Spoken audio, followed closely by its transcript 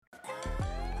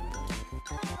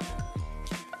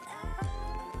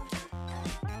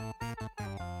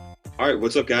All right,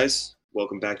 what's up, guys?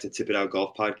 Welcome back to Tip It Out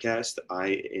Golf Podcast.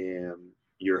 I am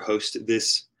your host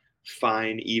this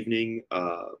fine evening,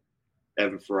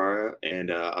 Evan Ferrara, and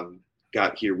I'm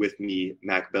got here with me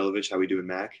Mac Belovich. How we doing,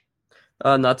 Mac?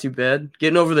 Not too bad.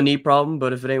 Getting over the knee problem,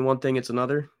 but if it ain't one thing, it's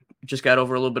another. Just got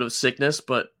over a little bit of sickness,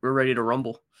 but we're ready to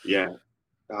rumble. Yeah.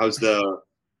 What's the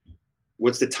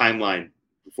timeline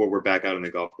before we're back out on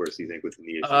the golf course, do you think, with the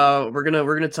knee issue? We're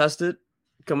gonna test it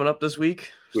coming up this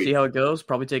week. Sweet. See how it goes.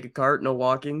 Probably take a cart, no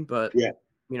walking, but yeah,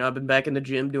 I've been back in the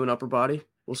gym doing upper body.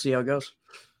 We'll see how it goes.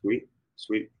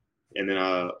 Sweet. And then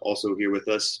also here with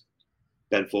us,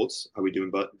 Ben Foltz. How we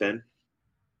doing, Ben?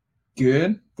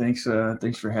 Good. Thanks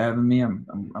for having me.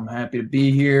 I'm happy to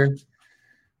be here.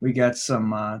 We got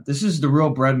some. This is the real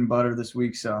bread and butter this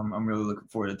week, so I'm really looking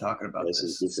forward to talking about this.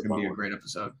 It's going to be a great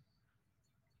episode.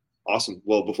 Awesome.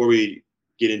 Well, before we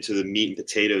get into the meat and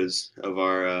potatoes of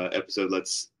our episode,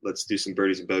 let's do some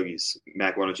birdies and bogeys.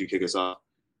 Mac, why don't you kick us off?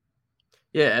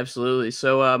 Yeah, absolutely.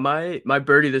 So my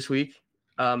birdie this week,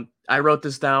 I wrote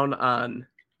this down on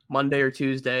Monday or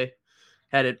Tuesday,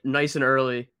 had it nice and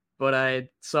early, but I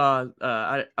saw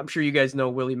I'm sure you guys know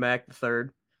Willie Mack III,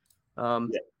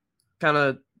 kind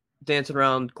of dancing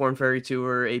around Korn Ferry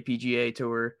Tour, APGA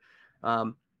Tour,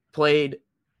 played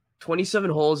 27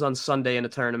 holes on Sunday in a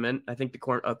tournament. I think the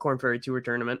Korn Ferry Tour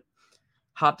tournament.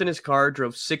 Hopped in his car,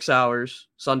 drove 6 hours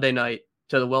Sunday night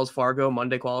to the Wells Fargo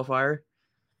Monday qualifier.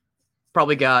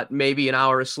 Probably got maybe an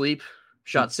hour of sleep.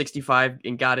 Shot 65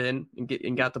 and got in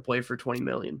and got to play for $20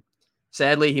 million.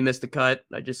 Sadly, he missed the cut.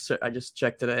 I just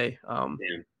checked today.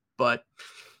 But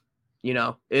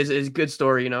it's a good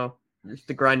story.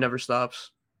 The grind never stops.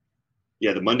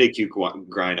 Yeah, the Monday Q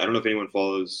grind. I don't know if anyone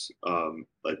follows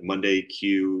like Monday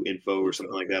Q info or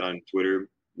something like that on Twitter.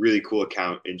 Really cool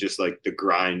account, and just like the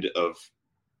grind of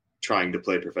trying to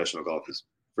play professional golf is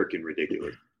freaking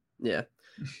ridiculous. Yeah,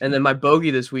 and then my bogey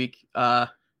this week,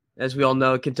 as we all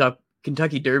know,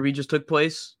 Kentucky Derby just took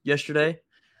place yesterday.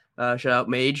 Shout out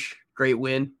Mage, great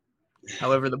win.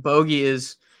 However, the bogey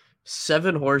is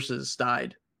 7 horses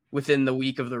died within the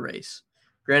week of the race.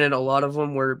 Granted, a lot of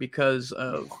them were because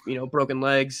of, broken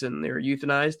legs and they were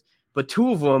euthanized, but 2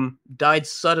 of them died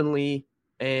suddenly,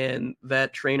 and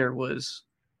that trainer was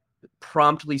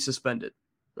promptly suspended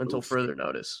until further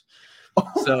notice.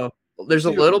 So there's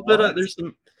a little bit of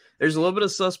there's a little bit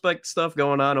of suspect stuff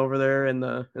going on over there in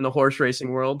the horse racing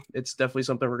world. It's definitely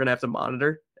something we're gonna have to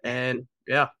monitor. And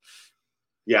yeah,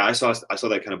 I saw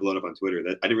that kind of blown up on Twitter.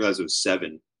 That I didn't realize it was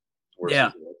 7 horses. Yeah,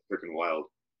 freaking wild.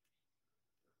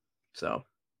 So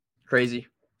crazy.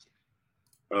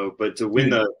 Oh, but to win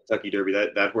the Kentucky Derby,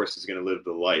 that horse is going to live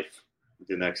the life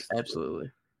the next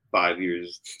absolutely 5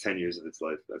 years, 10 years of its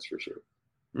life. That's for sure.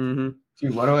 Mm-hmm.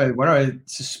 Dude, why do I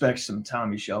suspect some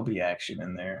Tommy Shelby action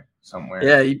in there somewhere?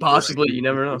 Yeah, you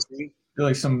never know. I feel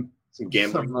like some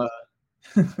gambling,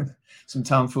 some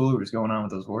tomfoolery is going on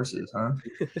with those horses, huh?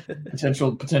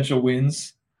 potential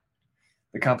wins.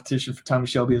 The competition for Tommy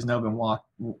Shelby has now been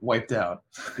wiped out.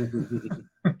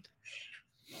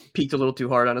 Peaked a little too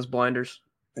hard on his blinders.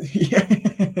 Yeah.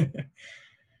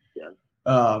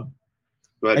 I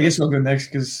guess I'll go next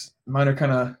because mine are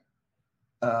kind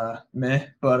of meh.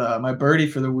 But my birdie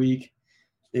for the week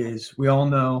is, we all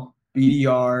know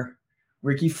BDR,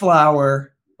 Ricky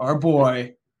Flower, our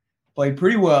boy, played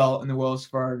pretty well in the Wells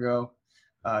Fargo,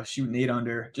 shooting 8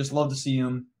 under. Just love to see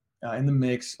him in the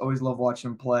mix. Always love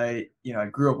watching him play. I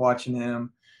grew up watching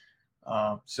him.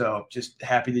 So just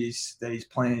happy that he's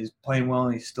playing well,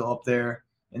 and he's still up there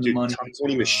in the money.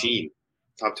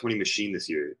 Top 20 machine this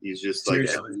year. He's just like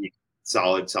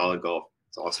solid golf.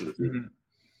 It's awesome to see. Mm-hmm.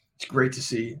 It's great to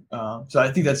see. So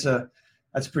I think that's a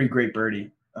pretty great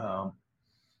birdie.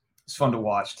 It's fun to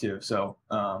watch too. So,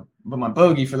 but my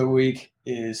bogey for the week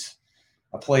is,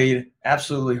 I played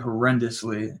absolutely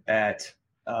horrendously at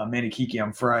Manikiki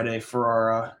on Friday.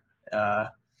 For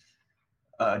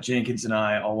our Jenkins and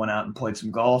I all went out and played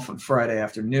some golf on Friday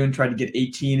afternoon, tried to get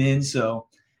 18 in. So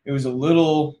it was a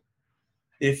little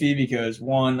iffy because,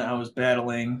 one, I was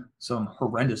battling some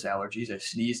horrendous allergies. I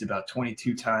sneezed about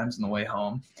 22 times on the way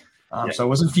home. So I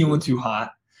wasn't feeling too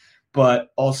hot,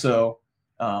 but also,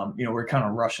 we're kind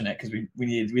of rushing it because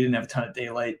we didn't have a ton of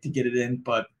daylight to get it in,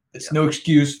 but it's no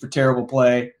excuse for terrible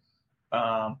play.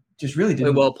 Just really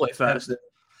didn't play well, play fast.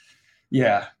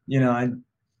 Yeah. I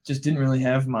just didn't really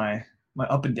have my my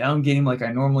up and down game like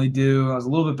I normally do. I was a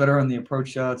little bit better on the approach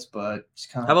shots, but just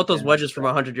kind of. How about those wedges from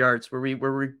 100 yards? Were we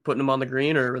putting them on the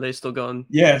green, or were they still going?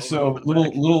 Yeah, so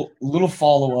little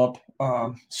follow up.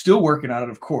 Still working on it,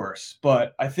 of course,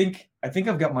 but I think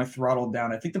I've got my throttle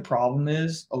down. I think the problem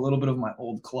is a little bit of my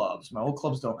old clubs. My old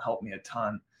clubs don't help me a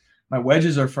ton. My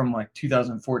wedges are from like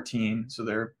 2014, so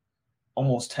they're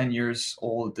almost 10 years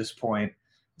old at this point.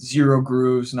 Zero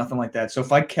grooves, nothing like that. So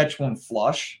if I catch one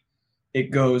flush,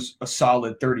 it goes a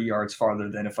solid 30 yards farther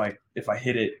than if I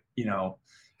hit it,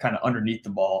 kind of underneath the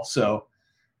ball. So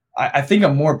I think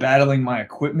I'm more battling my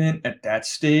equipment at that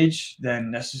stage than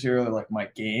necessarily like my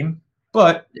game.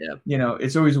 But,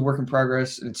 it's always a work in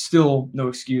progress. And it's still no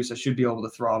excuse. I should be able to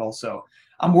throttle. So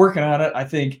I'm working on it. I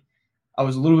think I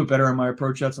was a little bit better on my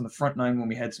approach shots on the front nine when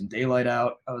we had some daylight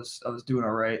out. I was doing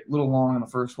all right. A little long on the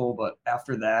first hole, but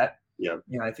after that,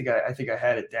 I think I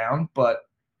had it down. But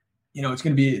it's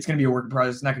gonna be a work in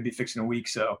progress. It's not gonna be fixed in a week.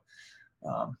 So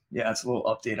it's a little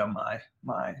update on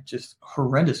my just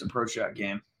horrendous approach shot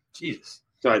game. Jesus.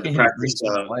 So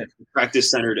the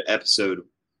practice centered episode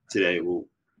today will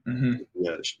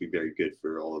should be very good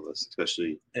for all of us,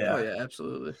 especially. Yeah. Oh yeah,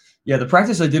 absolutely. Yeah, the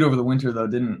practice I did over the winter though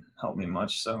didn't help me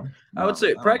much. So I would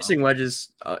say practicing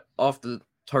wedges off the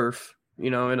turf,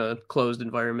 in a closed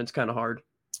environment, is kind of hard.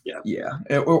 Yeah,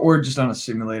 or just on a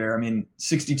simulator. I mean,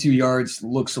 62 yards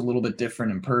looks a little bit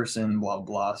different in person, blah,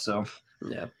 blah. So,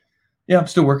 yeah, I'm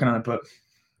still working on it, but,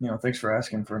 thanks for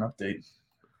asking for an update.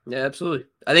 Yeah, absolutely.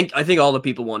 I think all the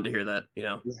people wanted to hear that,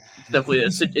 Definitely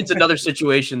it's another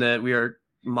situation that we are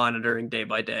monitoring day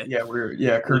by day. Yeah, we're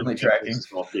currently tracking.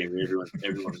 Golf game.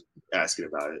 Everyone asking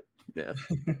about it. Yeah.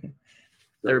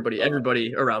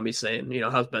 Everybody around me saying,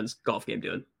 how's Ben's golf game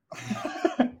doing?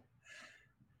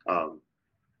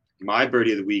 My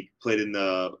birdie of the week played in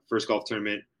the first golf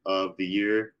tournament of the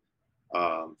year.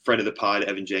 Friend of the pod,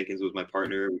 Evan Jenkins, was my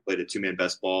partner. We played a 2-man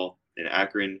best ball in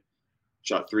Akron.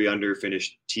 Shot 3 under,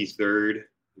 finished T3rd,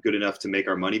 good enough to make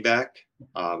our money back.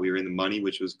 We were in the money,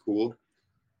 which was cool.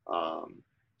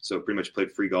 So pretty much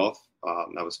played free golf.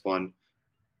 That was fun.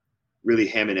 Really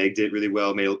ham and egged it really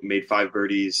well. Made 5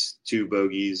 birdies, 2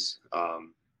 bogeys.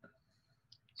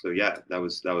 So yeah, that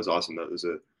was awesome. That was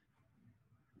a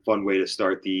fun way to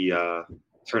start the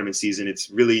tournament season.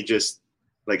 It's really just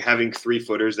like having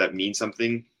 3-footers that mean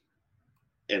something,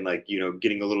 and like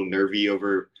getting a little nervy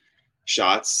over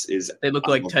shots is. They look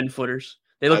like 10-footers.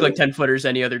 They look like 10-footers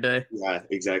any other day. Yeah,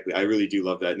 exactly. I really do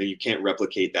love that. And you can't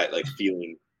replicate that like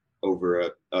feeling over a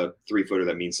 3-footer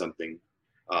that means something.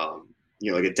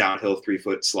 Like a downhill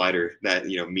 3-foot slider that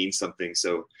means something.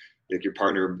 So like your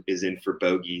partner is in for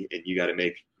bogey and you got to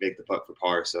make the putt for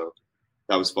par. So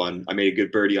that was fun. I made a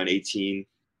good birdie on 18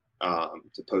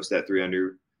 to post that 3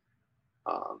 under.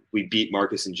 We beat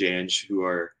Marcus and Janj, who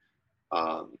are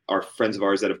friends of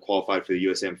ours that have qualified for the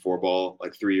USAM 4-ball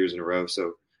like 3 years in a row.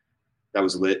 So that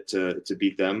was lit to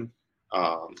beat them.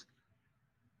 For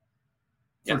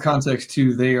context,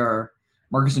 too,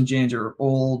 Marcus and Janj are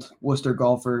old Worcester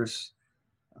golfers.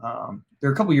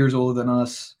 They're a couple years older than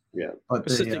us. Yeah, but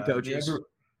assistant coaches.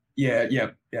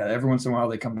 Every once in a while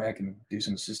they come back and do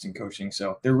some assistant coaching.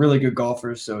 So they're really good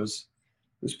golfers. So it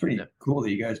was pretty cool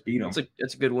that you guys beat them.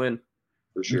 It's a good win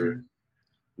for sure.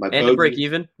 And to break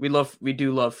even, we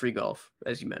do love free golf,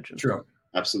 as you mentioned. True,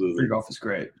 absolutely. Free golf is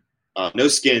great. No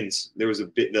skins. There was a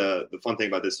bit. The fun thing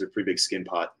about this, they're a pretty big skin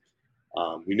pot.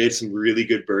 We made some really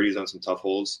good birdies on some tough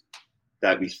holes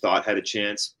that we thought had a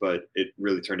chance, but it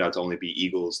really turned out to only be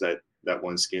eagles that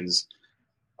won skins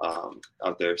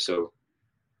out there. So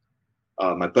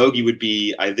my bogey would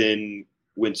be, I then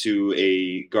went to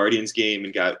a Guardians game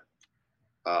and got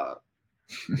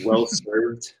well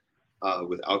served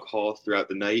with alcohol throughout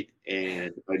the night,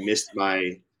 and I missed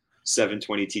my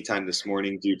 7:20 tee time this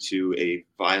morning due to a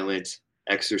violent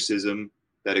exorcism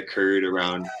that occurred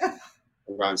around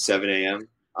 7 a.m.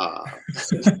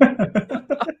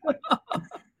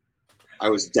 I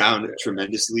was down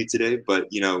tremendously today, but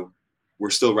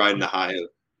we're still riding the high of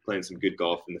playing some good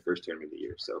golf in the first tournament of the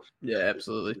year. So yeah,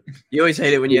 absolutely. You always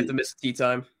hate it when you have to miss tee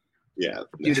time. Yeah,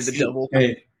 due to the double.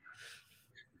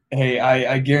 Hey,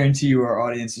 I guarantee you our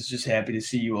audience is just happy to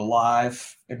see you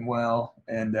alive and well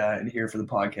and here for the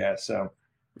podcast. So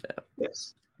yeah,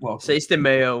 yes. Well, Sayston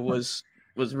Mayo was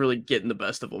really getting the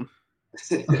best of them.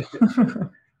 Too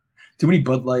many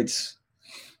Bud Lights.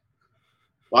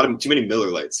 Too many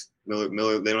Miller Lights.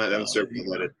 Miller. They don't serve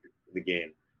Miller Light at the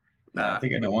game. Nah, I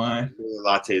think I know why. Miller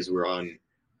lattes were on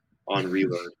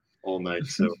reload all night.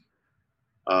 So,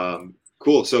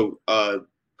 cool. So,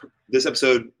 this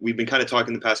episode we've been kind of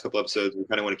talking the past couple episodes. We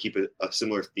kind of want to keep a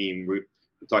similar theme. We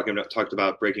talked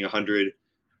about breaking 100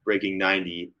 breaking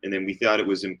 90, and then we thought it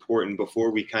was important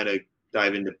before we kind of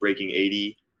dive into breaking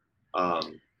 80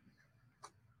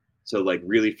 to like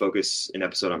really focus an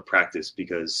episode on practice,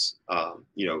 because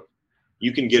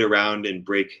you can get around and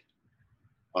break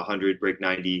 100, break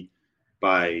 90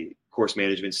 by course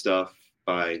management stuff,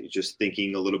 by just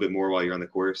thinking a little bit more while you're on the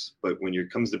course. But when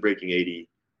it comes to breaking 80,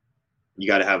 you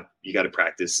got to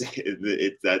practice.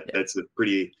 That's a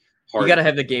pretty hard. You got to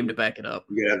have the game to back it up.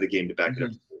 You got to have the game to back it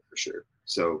up for sure.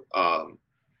 So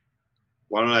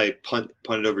why don't I punt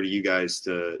it over to you guys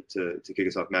to kick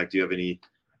us off? Mac, do you have any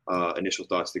initial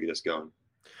thoughts to get us going?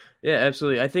 Yeah,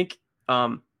 absolutely. I think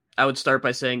I would start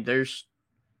by saying there's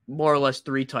more or less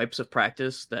 3 types of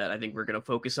practice that I think we're going to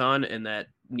focus on and that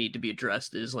need to be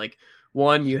addressed. Is like,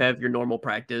 one, you have your normal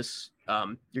practice.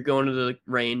 You're going to the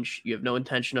range. You have no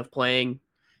intention of playing.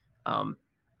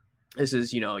 This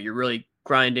is, you're really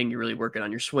grinding. You're really working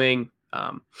on your swing.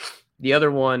 The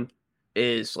other one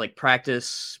is like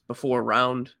practice before a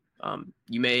round.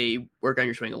 You may work on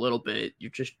your swing a little bit.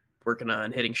 You're just working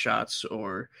on hitting shots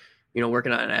or,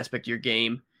 working on an aspect of your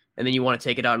game. And then you want to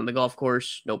take it out on the golf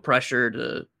course, no pressure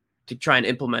to try and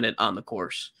implement it on the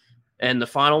course. And the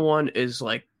final one is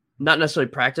like not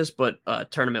necessarily practice, but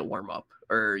tournament warm up,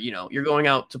 or, you're going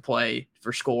out to play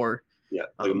for score. Yeah.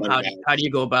 How do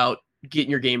you go about getting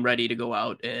your game ready to go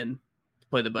out and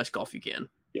play the best golf you can?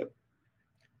 Yep.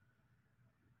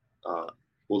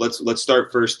 Well, let's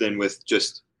start first then with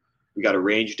just, we got a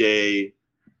range day.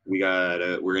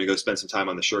 We're going to go spend some time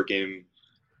on the short game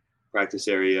practice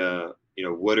area.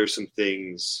 What are some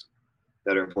things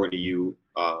that are important to you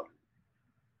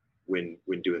when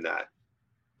doing that?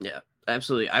 Yeah,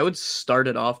 absolutely. I would start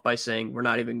it off by saying we're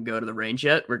not even going to go to the range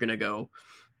yet. We're going to go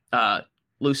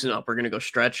loosen up. We're going to go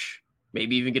stretch,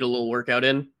 maybe even get a little workout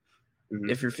in. Mm-hmm.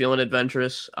 If you're feeling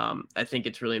adventurous. I think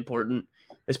it's really important,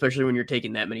 especially when you're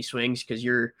taking that many swings, because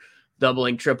you're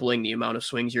doubling, tripling the amount of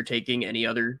swings you're taking any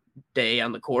other day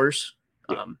on the course.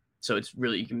 Yeah. So it's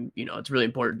really, it's really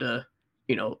important to,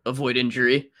 avoid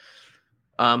injury.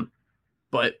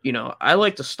 But, I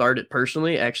like to start it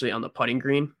personally, actually, on the putting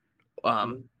green.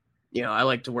 I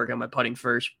like to work on my putting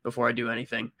first before I do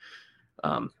anything.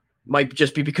 Might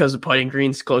just be because the putting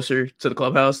green's closer to the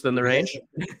clubhouse than the range.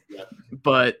 Yeah.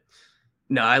 But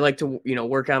no, I like to,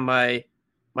 work on my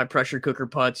pressure cooker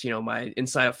putts, my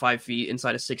inside of 5 feet,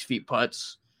 inside of 6 feet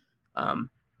putts.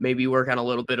 Maybe work on a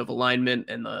little bit of alignment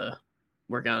and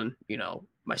work on,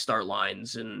 my start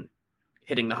lines and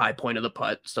hitting the high point of the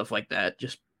putt, stuff like that.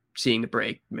 Just seeing the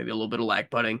break, maybe a little bit of lag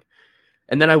putting.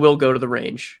 And then I will go to the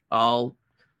range. I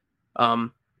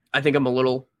think I'm a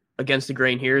little against the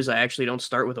grain here, is I actually don't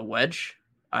start with a wedge.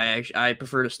 I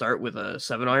prefer to start with a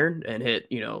 7-iron and hit,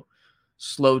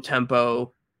 slow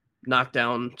tempo, knock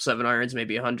down 7-irons,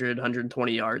 maybe 100,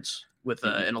 120 yards with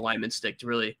an alignment stick to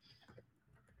really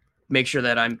make sure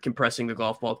that I'm compressing the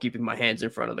golf ball, keeping my hands in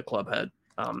front of the club head.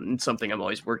 It's something I'm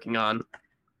always working on.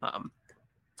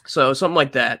 So something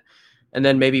like that. And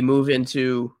then maybe move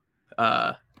into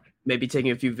maybe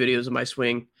taking a few videos of my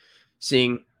swing,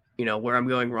 seeing, where I'm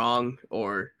going wrong,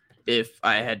 or if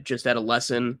I had just had a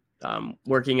lesson,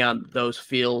 working on those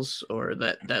feels or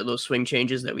those swing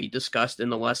changes that we discussed in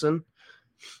the lesson.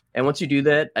 And once you do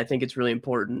that, I think it's really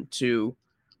important to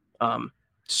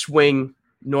swing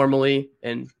normally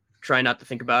and try not to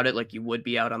think about it like you would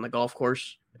be out on the golf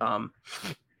course.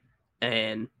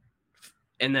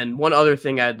 And then one other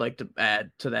thing I'd like to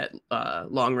add to that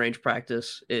long range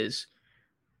practice is,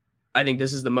 I think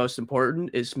this is the most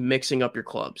important, is mixing up your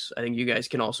clubs. I think you guys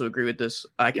can also agree with this.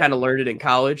 I kind of learned it in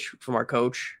college from our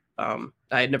coach. I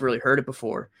had never really heard it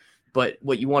before, but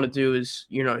what you want to do is,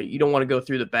 you don't want to go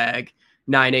through the bag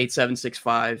 9-8, 7-6,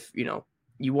 5.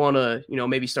 You want to,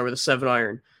 maybe start with a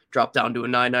 7-iron, drop down to a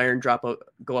 9-iron,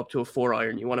 go up to a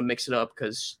 4-iron. You want to mix it up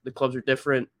because the clubs are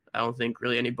different. I don't think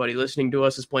really anybody listening to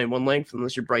us is playing one length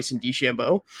unless you're Bryson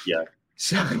DeChambeau. Yeah.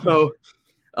 So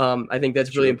I think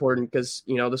that's really important because,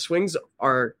 the swings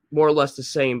are more or less the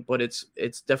same, but it's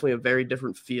definitely a very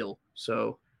different feel.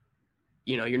 So,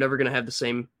 you're never going to have the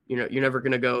same, you're never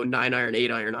going to go 9-iron,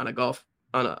 8-iron on a golf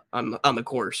on the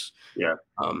course. Yeah.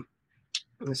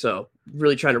 So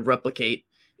really trying to replicate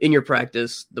in your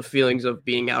practice the feelings of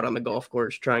being out on the golf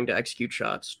course, trying to execute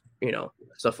shots,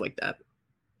 stuff like that.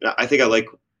 I think I like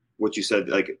what you said.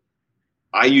 Like,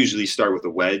 I usually start with a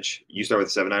wedge. You start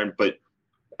with a 7-iron, but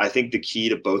I think the key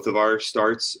to both of our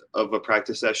starts of a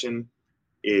practice session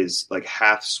is like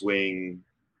half swing.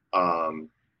 I'm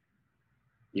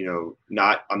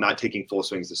not taking full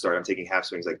swings to start. I'm taking half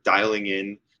swings, like dialing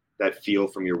in that feel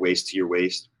from your waist to your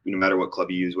waist, no matter what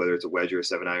club you use, whether it's a wedge or a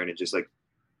 7-iron. And just like,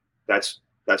 that's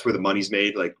where the money's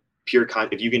made. Like if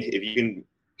you can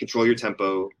control your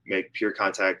tempo, make pure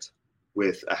contact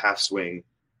with a half swing.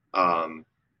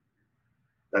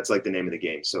 That's like the name of the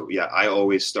game. So yeah, I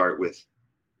always start with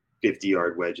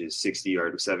 50-yard wedges,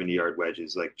 60-yard, 70-yard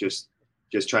wedges, like just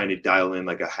trying to dial in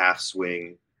like a half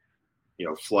swing,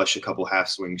 flush a couple half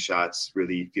swing shots,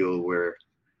 really feel where,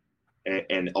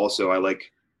 and also I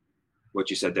like what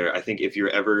you said there. I think if you're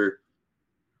ever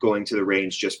going to the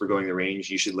range just for going to the range,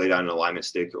 you should lay down an alignment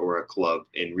stick or a club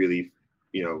and really,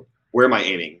 where am I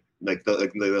aiming? Let's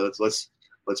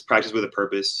practice with a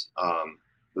purpose.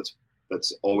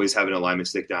 Let's always have an alignment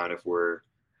stick down if we're,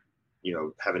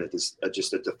 having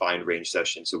just a defined range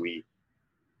session. So we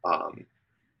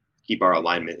keep our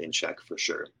alignment in check for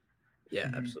sure.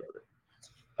 Yeah, absolutely.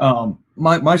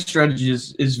 My strategy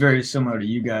is very similar to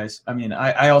you guys. I mean,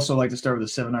 I also like to start with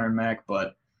a 7-iron Mac,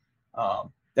 but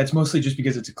that's mostly just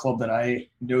because it's a club that I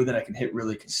know that I can hit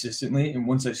really consistently. And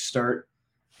once I start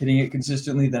hitting it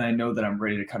consistently, then I know that I'm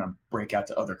ready to kind of break out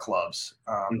to other clubs.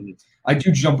 I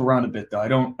do jump around a bit though. I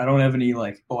don't have any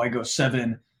like, I go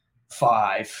 7-5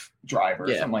 driver or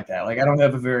something like that. Like I don't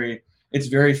have it's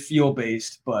very feel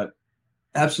based, but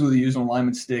absolutely use an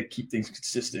alignment stick, keep things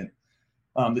consistent.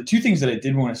 The two things that I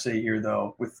did want to say here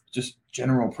though, with just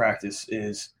general practice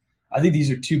is I think these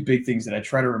are two big things that I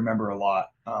try to remember a lot.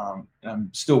 And I'm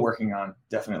still working on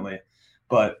definitely,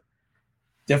 but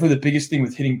definitely the biggest thing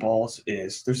with hitting balls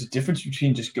is there's a difference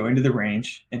between just going to the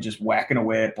range and just whacking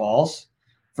away at balls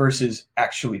versus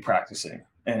actually practicing.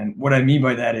 And what I mean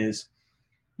by that is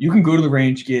you can go to the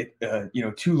range, get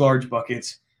 2 large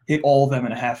buckets, hit all of them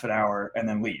in a half an hour, and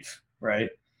then leave, right?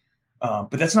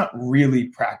 But that's not really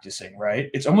practicing, right?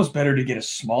 It's almost better to get a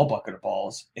small bucket of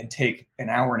balls and take an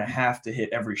hour and a half to hit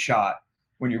every shot.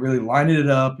 When you're really lining it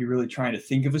up, you're really trying to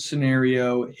think of a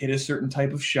scenario, hit a certain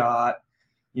type of shot,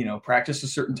 practice a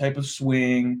certain type of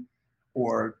swing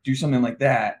or do something like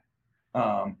that.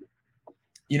 Because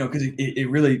it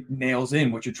really nails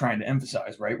in what you're trying to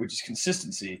emphasize, right? Which is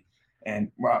consistency.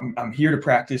 And I'm here to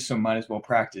practice, so might as well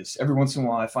practice. Every once in a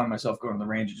while, I find myself going to the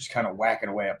range and just kind of whacking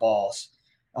away at balls.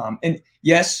 And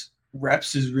yes,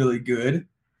 reps is really good.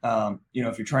 If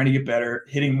you're trying to get better,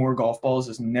 hitting more golf balls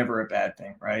is never a bad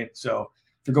thing, right? So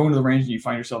if you're going to the range and you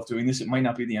find yourself doing this, it might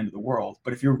not be the end of the world.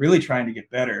 But if you're really trying to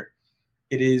get better,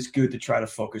 it is good to try to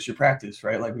focus your practice,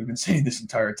 right? Like we've been saying this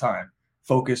entire time,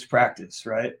 focused practice,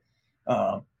 right?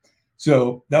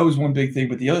 So that was one big thing.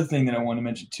 But the other thing that I want to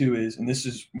mention too is, and this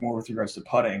is more with regards to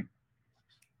putting,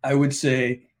 I would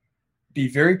say be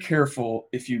very careful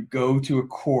if you go to a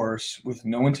course with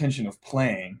no intention of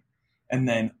playing and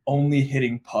then only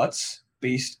hitting putts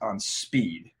based on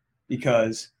speed.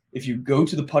 Because if you go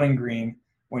to the putting green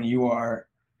when you are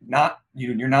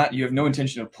you have no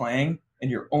intention of playing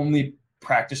and you're only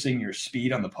practicing your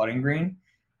speed on the putting green,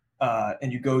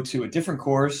 and you go to a different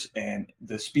course and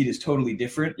the speed is totally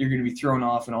different, you're going to be thrown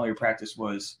off and all your practice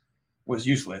was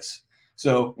useless.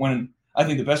 So I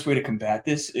think the best way to combat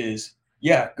this is,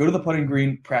 go to the putting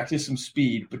green, practice some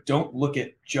speed, but don't look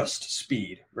at just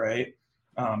speed, right?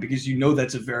 Because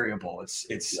that's a variable.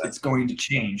 It's going to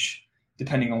change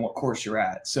depending on what course you're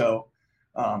at. So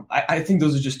I think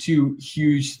those are just two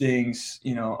huge things.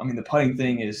 The putting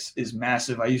thing is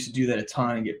massive. I used to do that a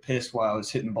ton and get pissed while I was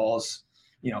hitting balls,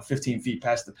 15 feet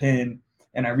past the pin.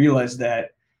 And I realized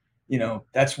that,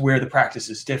 that's where the practice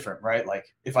is different, right?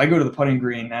 Like if I go to the putting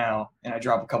green now and I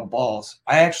drop a couple balls,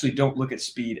 I actually don't look at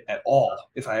speed at all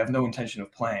if I have no intention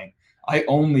of playing. I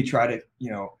only try to,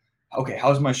 okay,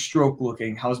 how's my stroke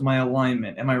looking? How's my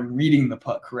alignment? Am I reading the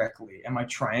putt correctly? Am I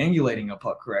triangulating a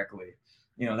putt correctly?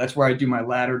 That's where I do my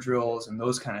ladder drills and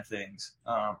those kind of things.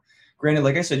 Granted,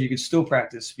 like I said, you could still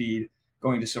practice speed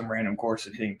going to some random course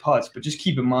and hitting putts, but just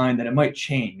keep in mind that it might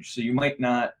change. So you might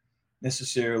not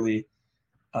necessarily,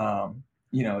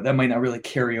 that might not really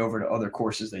carry over to other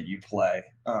courses that you play.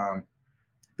 But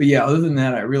yeah, other than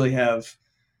that, I really have,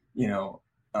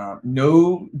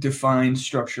 no defined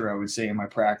structure, I would say, in my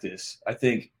practice. I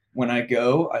think when I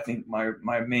go, I think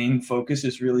my main focus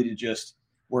is really to just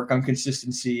work on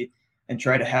consistency and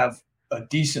try to have a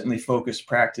decently focused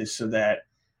practice so that,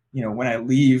 when I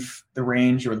leave the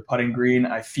range or the putting green,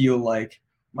 I feel like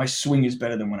my swing is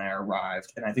better than when I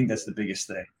arrived. And I think that's the biggest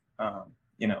thing.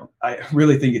 I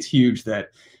really think it's huge that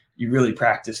you really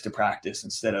practice to practice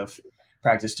instead of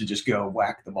practice to just go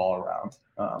whack the ball around.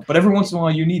 But every once in a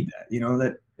while you need that,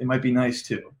 that it might be nice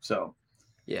too. So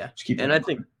yeah. Just keep and I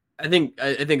think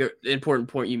an important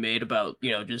point you made about,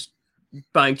 just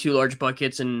buying 2 large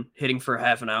buckets and hitting for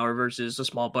half an hour versus a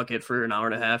small bucket for an hour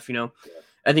and a half,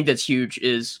 I think that's huge.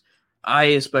 Is I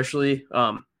especially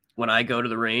when I go to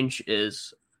the range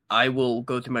is I will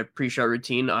go through my pre-shot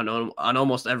routine on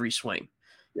almost every swing.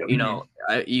 Yep. You know,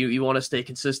 you want to stay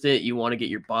consistent. You want to get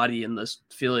your body in this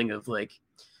feeling of like,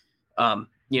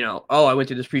 you know, oh, I went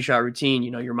through this pre-shot routine.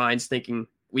 You know, your mind's thinking,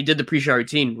 we did the pre-shot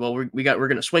routine. Well, we're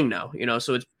going to swing now, you know,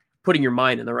 so it's putting your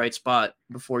mind in the right spot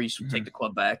before you take the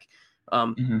club back.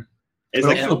 It's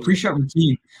but also a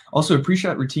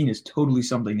pre-shot routine is totally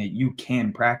something that you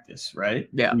can practice, right?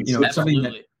 Yeah, you know,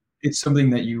 it's something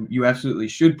that you absolutely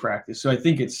should practice. So I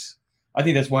think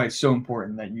that's why it's so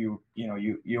important that you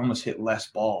almost hit less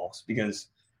balls, because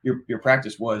your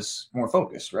practice was more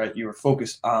focused, right? You were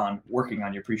focused on working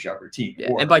on your pre-shot routine.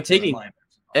 Yeah. And by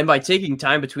taking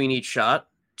time between each shot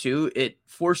too, it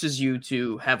forces you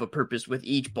to have a purpose with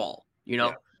each ball. You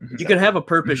know, you can have a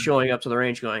purpose showing up to the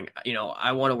range going, you know,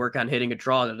 I want to work on hitting a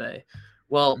draw today.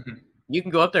 Well, you can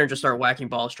go up there and just start whacking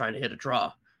balls trying to hit a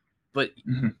draw. But,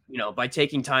 you know, by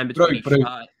taking time between each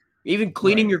shot, even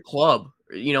cleaning your club,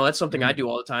 you know, that's something I do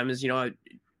all the time is, you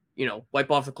know, wipe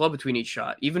off the club between each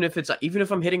shot, even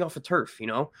if I'm hitting off a turf, you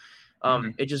know,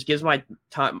 it just gives my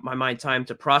mind time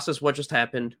to process what just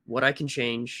happened, what I can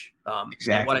change,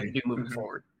 and what I can do moving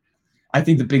forward. I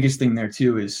think the biggest thing there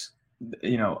too is,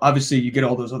 you know, obviously you get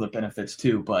all those other benefits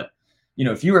too, but you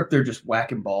know, if you're up there just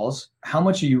whacking balls, how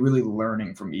much are you really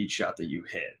learning from each shot that you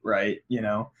hit, right? You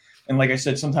know, and like I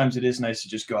said, sometimes it is nice to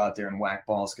just go out there and whack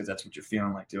balls because that's what you're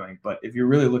feeling like doing. But if you're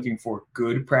really looking for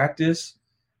good practice,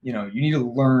 you know, you need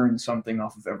to learn something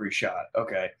off of every shot.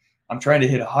 Okay, I'm trying to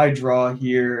hit a high draw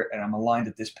here and I'm aligned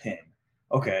at this pin.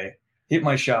 Okay, hit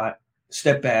my shot,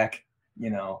 step back, you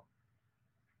know.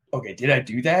 Okay, did I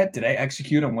do that? Did I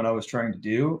execute on what I was trying to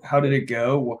do? How did it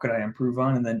go? What could I improve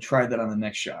on? And then try that on the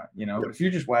next shot, you know? But if you're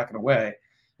just whacking away,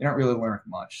 you're not really learning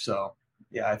much. So,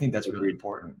 yeah, I think that's really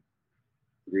important.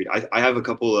 Agreed. I have a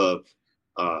couple of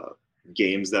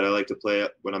games that I like to play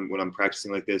when I'm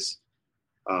practicing like this.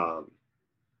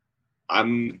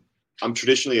 I'm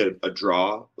traditionally a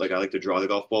draw. Like, I like to draw the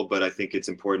golf ball, but I think it's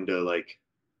important to, like,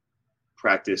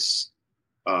 practice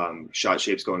shot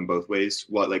shapes going both ways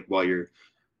while you're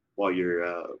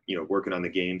you know, working on the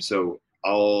game. So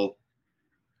I'll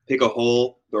pick a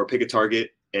hole or pick a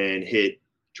target and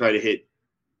try to hit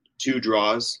 2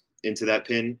 draws into that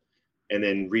pin, and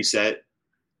then reset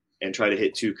and try to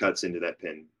hit 2 cuts into that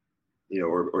pin, you know,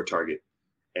 or target.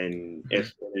 And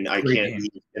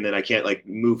I can't like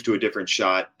move to a different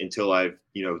shot until I've,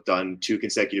 you know, done 2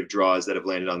 consecutive draws that have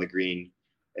landed on the green,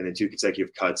 and then 2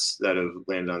 consecutive cuts that have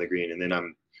landed on the green, and then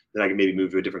I can maybe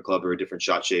move to a different club or a different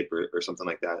shot shape or something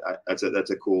like that. That's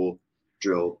a cool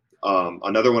drill.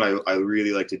 Another one I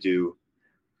really like to do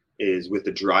is with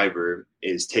the driver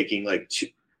is picking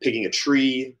a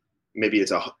tree. Maybe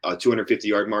it's a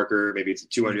 250-yard marker. Maybe it's a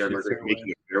 200-yard marker, making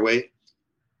a fairway.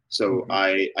 So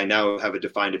I now have it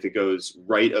defined. If it goes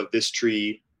right of this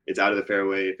tree, it's out of the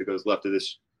fairway. If it goes left of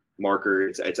this marker,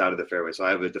 it's out of the fairway. So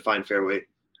I have a defined fairway,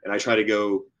 and I try to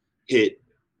go hit,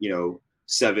 you know,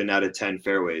 7 out of 10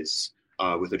 fairways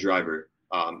with a driver,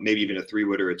 maybe even a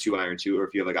 3-wood or a 2-iron too, or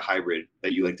if you have like a hybrid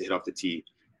that you like to hit off the tee,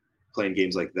 playing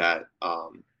games like that.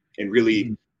 And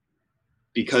really,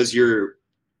 because you're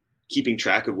keeping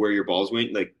track of where your balls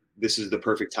went, like, this is the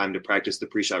perfect time to practice the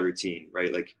pre-shot routine,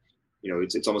 right? Like, you know,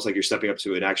 it's almost like you're stepping up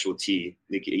to an actual tee.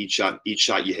 Like, each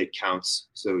shot you hit counts.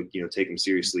 So, you know, take them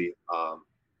seriously.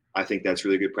 I think that's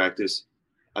really good practice.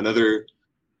 Another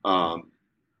kind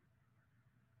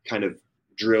of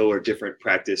drill or different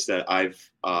practice that I've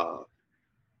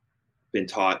been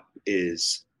taught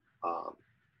is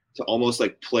to almost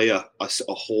like play a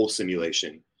whole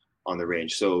simulation on the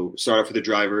range. So start off with the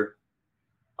driver,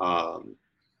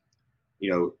 you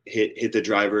know, hit the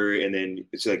driver, and then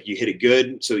it's like you hit it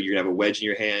good. So you're gonna have a wedge in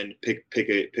your hand, pick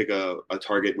a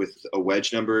target with a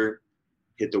wedge number,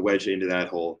 hit the wedge into that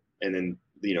hole, and then,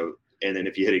 you know, and then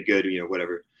if you hit it good, you know,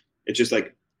 whatever. It's just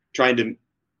like trying to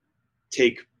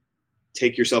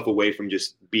take yourself away from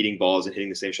just beating balls and hitting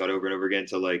the same shot over and over again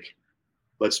to, like,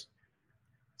 let's,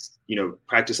 you know,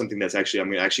 practice something that's I'm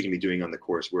actually gonna be doing on the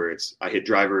course, where it's I hit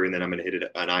driver and then I'm gonna hit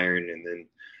an iron and then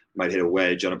might hit a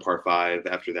wedge on a par 5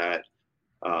 after that.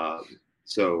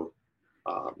 So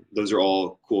those are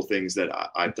all cool things that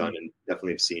I've done and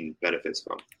definitely have seen benefits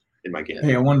from in my game.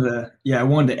 Hey, I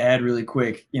wanted to add really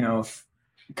quick, you know,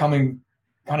 kind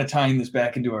of tying this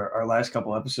back into our last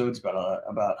couple episodes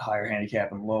about higher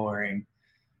handicap and lowering,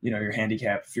 you know, your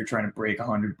handicap if you're trying to break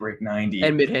 100, break 90.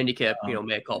 And mid-handicap, you know,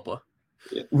 mea culpa.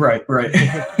 Yeah. Right.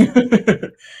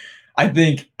 I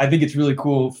think it's really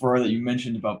cool, Farrar, that you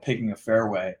mentioned about picking a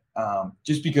fairway.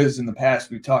 Just because in the past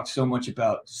we talked so much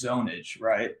about zonage,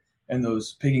 right? And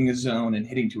those picking a zone and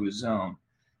hitting to a zone.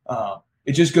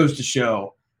 It just goes to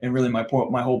show, and really my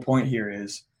whole point here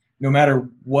is, no matter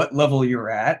what level you're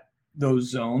at, those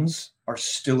zones are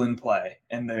still in play.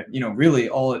 And really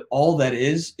all that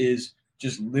is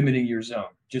just limiting your zone,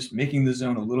 just making the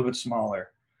zone a little bit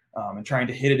smaller, and trying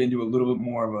to hit it into a little bit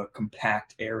more of a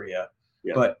compact area.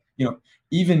 Yeah. But,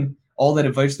 even all that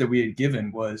advice that we had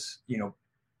given was,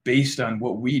 based on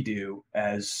what we do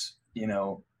as,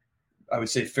 I would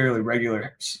say fairly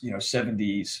regular,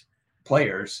 70s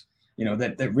players,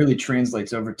 that really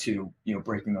translates over to,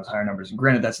 breaking those higher numbers. And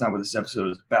granted, that's not what this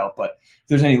episode is about, but if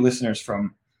there's any listeners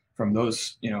from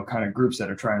those, kind of groups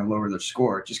that are trying to lower their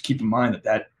score, just keep in mind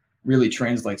that really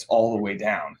translates all the way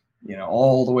down,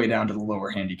 all the way down to the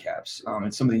lower handicaps.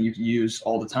 It's something you can use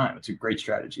all the time. It's a great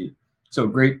strategy. So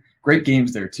great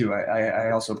games there too.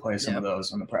 I also play some of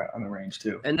those on the range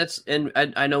too. And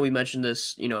I know we mentioned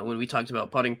this, when we talked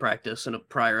about putting practice in a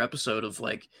prior episode of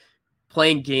like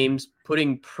playing games,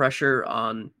 putting pressure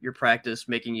on your practice,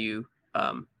 making you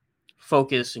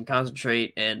focus and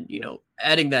concentrate, and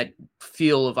adding that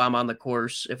feel of I'm on the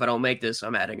course. If I don't make this,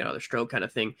 I'm adding another stroke kind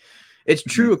of thing. It's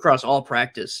true across all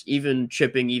practice, even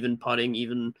chipping, even putting,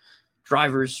 even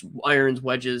drivers, irons,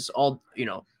 wedges, all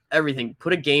everything.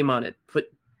 Put a game on it. Put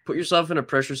yourself in a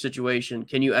pressure situation.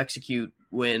 Can you execute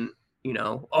when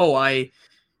I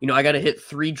got to hit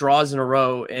 3 draws in a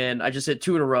row and I just hit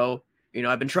 2 in a row.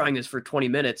 I've been trying this for 20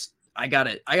 minutes. I got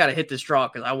to hit this draw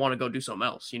because I want to go do something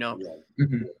else. Yeah.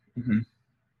 Mm-hmm. Mm-hmm.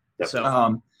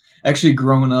 So, actually,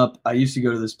 growing up, I used to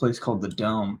go to this place called the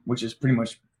Dome, which is pretty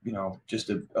much just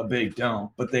a big dome.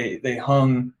 But they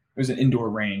hung. It was an indoor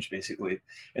range basically,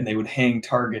 and they would hang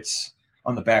targets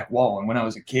on the back wall. And when I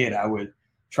was a kid, I would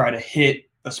try to hit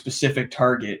a specific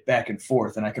target back and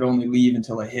forth, and I could only leave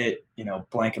until I hit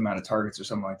blank amount of targets or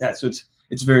something like that. So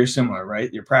it's very similar,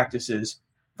 right? Your practice is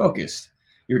focused.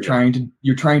 You're trying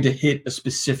to hit a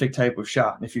specific type of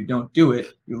shot, and if you don't do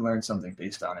it, you learn something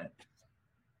based on it.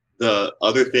 The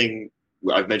other thing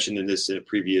I've mentioned in a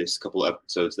previous couple of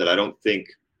episodes that I don't think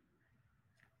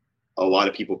a lot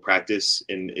of people practice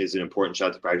and is an important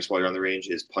shot to practice while you're on the range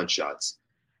is punch shots.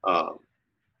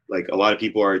 Like a lot of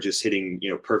people are just hitting,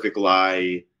 perfect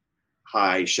lie,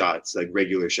 high shots, like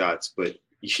regular shots, but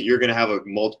you're going to have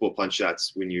multiple punch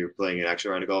shots when you're playing an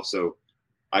actual round of golf. So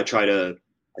I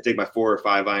take my 4 or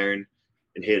 5 iron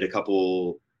and hit a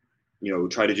couple,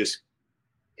 try to just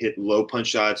hit low punch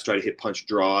shots, try to hit punch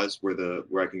draws where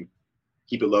I can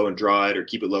keep it low and draw it, or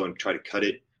keep it low and try to cut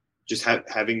it. Just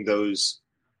having those,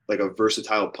 like a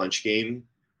versatile punch game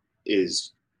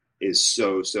is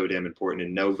so damn important,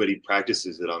 and nobody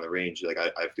practices it on the range. Like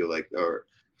I feel like, or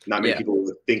not many people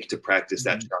would think to practice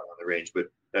that shot on the range, but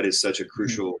that is such a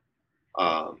crucial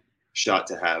shot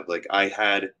to have. Like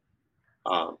I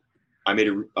made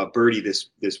a birdie this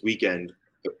weekend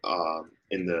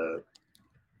in the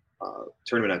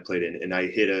tournament I played in, and I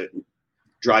hit a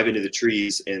drive into the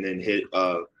trees and then hit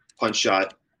a punch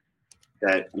shot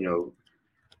that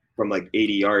from like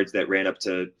 80 yards that ran up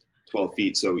to 12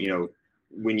 feet. So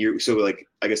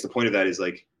I guess the point of that is,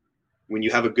 like, when you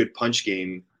have a good punch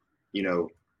game,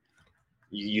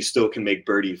 you still can make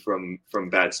birdie from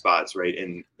bad spots, right?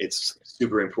 And it's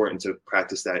super important to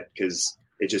practice that because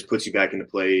it just puts you back into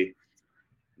play,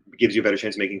 gives you a better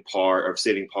chance of making par or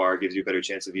saving par, gives you a better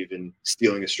chance of even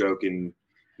stealing a stroke and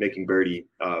making birdie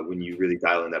when you really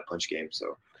dial in that punch game.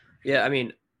 So, yeah, I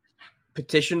mean,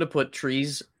 petition to put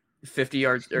trees 50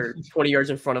 yards or 20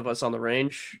 yards in front of us on the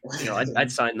range.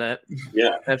 I'd sign that.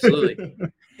 Yeah, absolutely.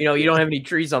 You don't have any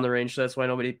trees on the range, so that's why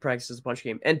nobody practices the punch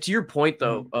game. And to your point,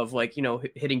 though, of like,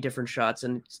 hitting different shots,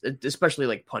 and especially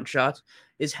like punch shots,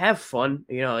 is have fun.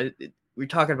 We're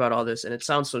talking about all this and it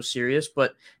sounds so serious,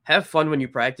 but have fun when you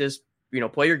practice,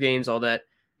 play your games, all that,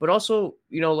 but also,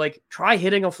 like, try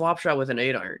hitting a flop shot with an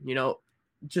 8-iron,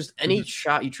 just any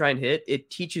shot you try and hit, it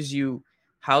teaches you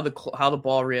how the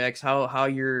ball reacts, how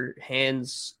your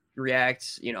hands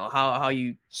react, how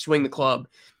you swing the club.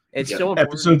 It's so important.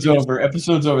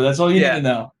 Episode's over. That's all you need to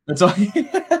know. That's all.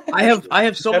 I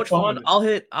have so much fun.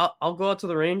 I'll go out to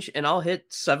the range and I'll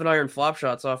hit 7-iron flop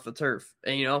shots off the turf,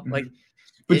 and like.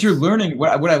 But you're learning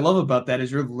what I love about that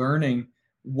is you're learning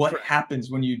what happens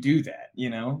when you do that.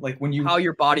 Like when you how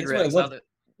your body reacts.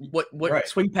 What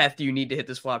swing path do you need to hit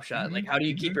this flop shot? Mm-hmm. Like, how do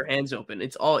you keep your hands open?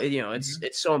 It's all,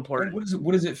 it's so important.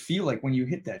 What does it feel like when you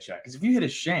hit that shot? Because if you hit a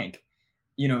shank,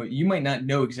 you might not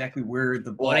know exactly where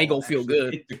the ball ain't gonna feel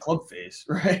good. Hit the club face,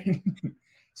 right?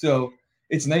 So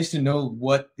it's nice to know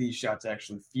what these shots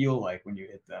actually feel like when you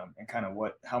hit them, and kind of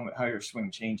how your swing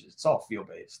changes. It's all feel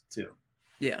based too.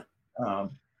 Yeah.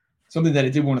 Something that I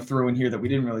did want to throw in here that we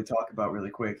didn't really talk about really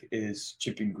quick is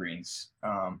chipping greens.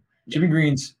 Chipping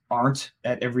greens aren't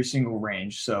at every single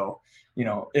range. So,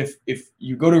 if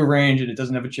you go to a range and it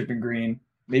doesn't have a chipping green,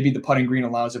 maybe the putting green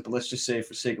allows it, but let's just say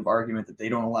for sake of argument that they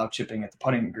don't allow chipping at the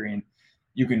putting green.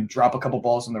 You can drop a couple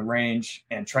balls in the range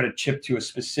and try to chip to a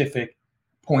specific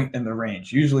point in the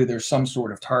range. Usually there's some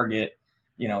sort of target,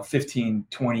 15,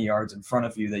 20 yards in front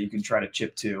of you that you can try to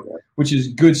chip to, which is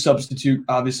good substitute.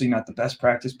 Obviously not the best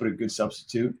practice, but a good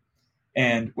substitute.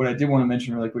 And what I did want to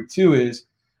mention really quick too is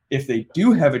if they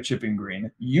do have a chipping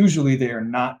green, usually they are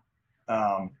not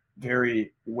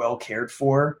very well cared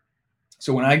for.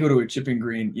 So when I go to a chipping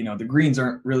green, the greens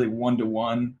aren't really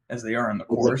 1-to-1 as they are on the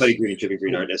course. The putting green and chipping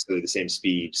green aren't necessarily the same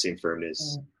speed, same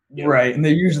firmness. Right. And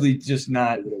they're usually just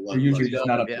not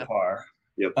up to par.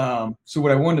 Yep. So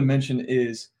what I wanted to mention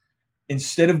is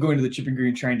instead of going to the chipping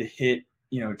green trying to hit,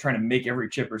 trying to make every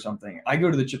chip or something, I go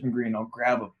to the chipping green and I'll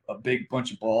grab a big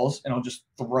bunch of balls and I'll just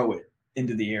throw it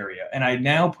into the area. And I'm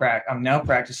now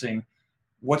practicing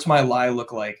what's my lie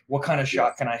look like? What kind of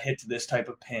shot can I hit to this type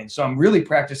of pin? So I'm really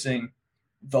practicing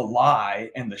the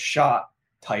lie and the shot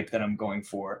type that I'm going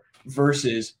for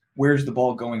versus where's the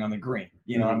ball going on the green.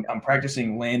 I'm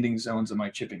practicing landing zones of my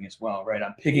chipping as well, right?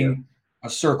 I'm picking a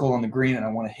circle on the green and I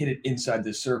want to hit it inside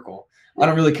this circle. I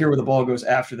don't really care where the ball goes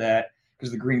after that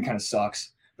because the green kind of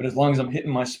sucks. But as long as I'm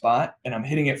hitting my spot and I'm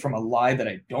hitting it from a lie that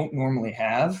I don't normally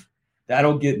have,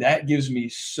 that gives me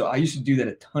so. I used to do that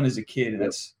a ton as a kid, and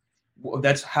that's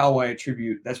what I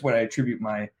attribute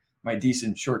my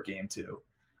decent short game to.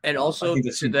 And also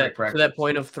to that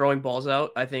point of throwing balls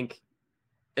out, I think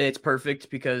it's perfect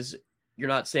because you're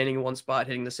not standing in one spot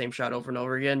hitting the same shot over and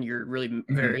over again. You're really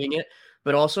varying it.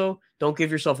 But also, don't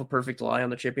give yourself a perfect lie on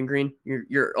the chipping green.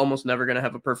 You're almost never going to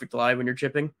have a perfect lie when you're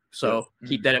chipping. So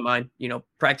keep that in mind.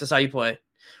 Practice how you play.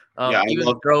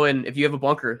 If you have a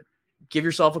bunker, give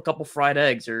yourself a couple fried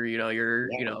eggs or, you're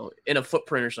in a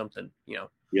footprint or something,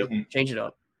 change it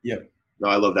up. Yep. No,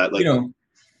 I love that. Like,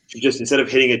 just instead of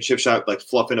hitting a chip shot, like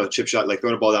fluffing a chip shot, like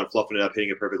throwing a ball down, fluffing it up,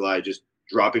 hitting a perfect lie, just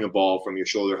dropping a ball from your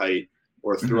shoulder height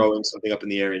or throwing something up in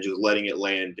the air and just letting it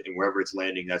land, and wherever it's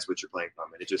landing, that's what you're playing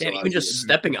from. And it just even just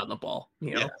stepping on the ball,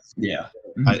 Yeah.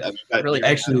 I really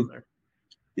actually,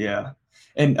 yeah.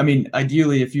 And I mean,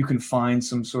 ideally, if you can find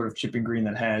some sort of chipping green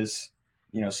that has,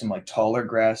 some like taller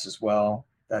grass as well,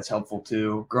 that's helpful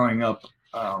too. Growing up,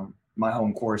 my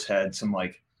home course had some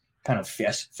like kind of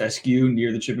fescue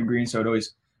near the chipping green, so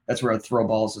that's where I'd throw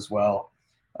balls as well.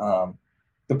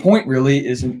 The point really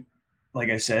isn't, like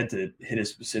I said, to hit a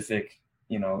specific,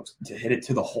 to hit it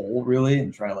to the hole really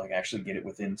and try to like actually get it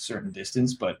within certain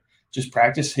distance, but just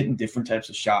practice hitting different types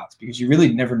of shots because you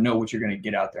really never know what you're going to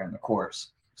get out there in the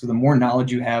course. So the more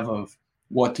knowledge you have of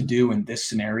what to do in this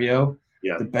scenario,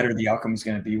 the better the outcome is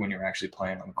going to be when you're actually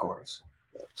playing on the course.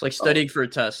 It's like studying for a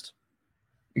test.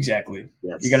 Exactly.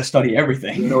 Yes. You got to study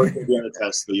everything. You know it's going to be on a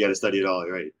test, but you got to study it all,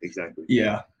 right? Exactly.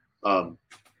 Yeah.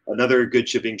 Another good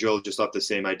chipping drill, just off the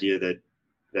same idea that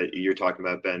you're talking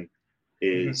about, Ben,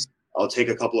 is I'll take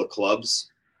a couple of clubs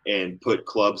and put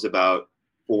clubs about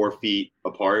 4 feet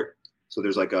apart. So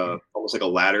there's like almost like a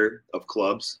ladder of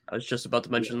clubs. I was just about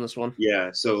to mention this one.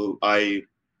 Yeah. So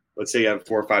let's say you have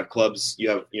 4 or 5 clubs. You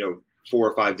have 4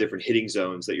 or 5 different hitting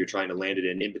zones that you're trying to land it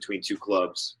in between 2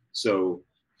 clubs. So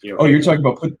you're talking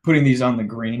about putting these on the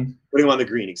green. Putting them on the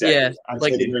green, exactly. Yeah,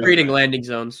 like creating landing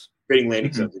zones. Creating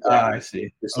landing zones. Exactly. I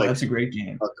see. Just that's a great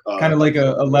game. Kind of like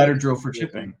a ladder drill for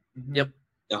chipping. Yep.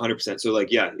 100%. So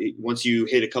once you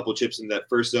hit a couple chips in that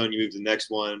first zone, you move to the next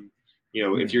one.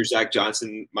 If you're Zach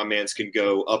Johnson, my mans can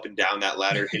go up and down that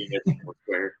ladder hitting it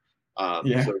square.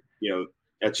 So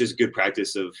that's just good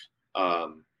practice of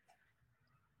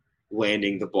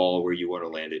landing the ball where you want to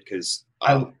land it. Because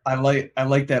I like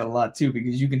that a lot too,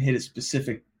 because you can hit a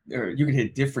specific, or you can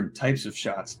hit different types of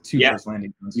shots to those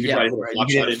landing zones. You can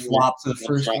hit a flop to the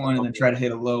first one and then try to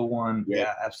hit a low one.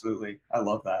 Yeah, absolutely. I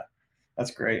love that.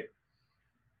 That's great.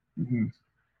 Mm-hmm.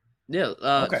 Yeah.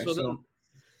 So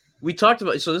we talked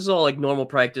about, so this is all like normal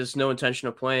practice, no intention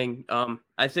of playing.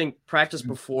 I think practice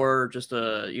before just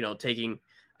taking,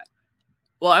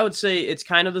 well, I would say it's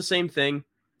kind of the same thing.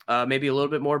 Maybe a little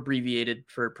bit more abbreviated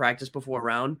for practice before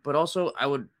round, but also I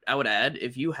would add,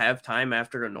 if you have time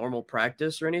after a normal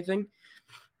practice or anything,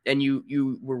 and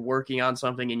you were working on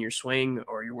something in your swing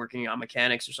or you're working on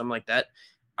mechanics or something like that,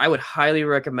 I would highly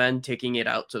recommend taking it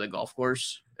out to the golf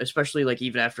course, especially like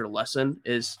even after a lesson,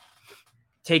 is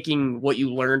taking what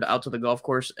you learned out to the golf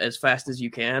course as fast as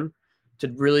you can to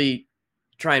really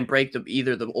try and break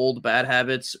either the old bad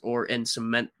habits and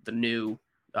cement the new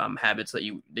habits that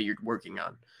you're working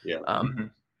on. Yeah.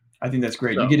 I think that's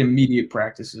great. You get immediate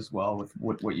practice as well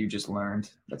with what you just learned.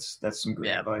 That's some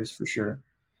great advice for sure.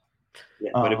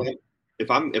 Yeah, but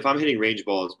if I'm hitting range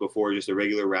balls before just a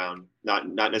regular round,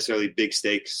 not necessarily big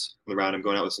stakes on the round, I'm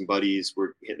going out with some buddies,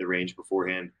 we're hitting the range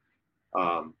beforehand.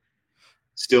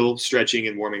 Still stretching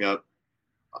and warming up.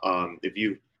 If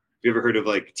you ever heard of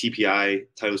like TPI,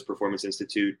 Titleist Performance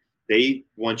Institute, they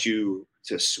want you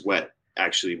to sweat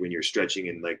actually when you're stretching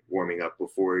and like warming up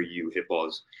before you hit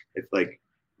balls. If like,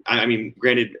 I mean,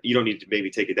 granted, you don't need to maybe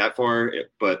take it that far,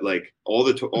 but like all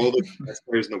the best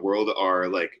players in the world are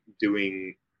like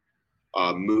doing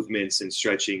movements and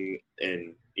stretching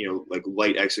and like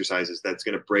light exercises that's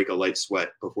going to break a light sweat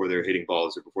before they're hitting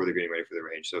balls or before they're getting ready for the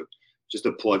range. So just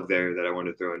a plug there that I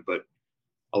wanted to throw in. But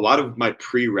a lot of my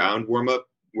pre-round warm-up,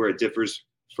 where it differs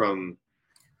from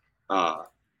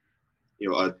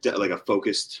like a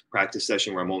focused practice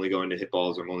session where I'm only going to hit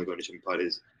balls or I'm only going to chip and putt,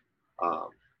 is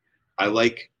I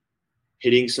like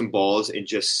hitting some balls and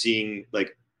just seeing,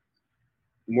 like,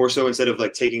 more so instead of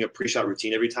like taking a pre-shot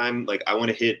routine every time, like I want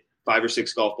to hit 5 or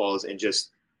 6 golf balls and just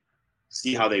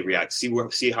see how they react,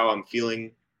 see how I'm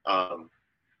feeling.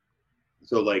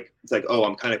 So like, it's like, oh,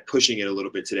 I'm kind of pushing it a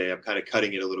little bit today. I'm kind of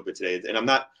cutting it a little bit today. And I'm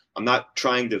not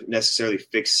trying to necessarily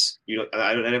fix,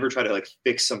 I never try to like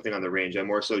fix something on the range. I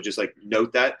more so just like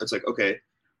note that it's like, okay,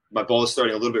 my ball is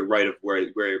starting a little bit right of where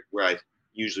I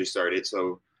usually started.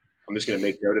 So I'm just going to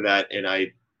make note of that. And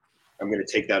I'm going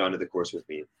to take that onto the course with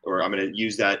me, or I'm going to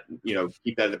use that,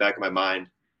 keep that in the back of my mind,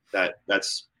 that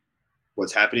that's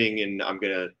what's happening. And I'm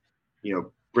going to,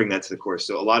 bring that to the course.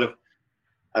 So a lot of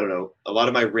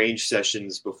my range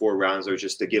sessions before rounds are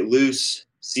just to get loose,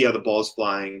 see how the ball's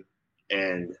flying,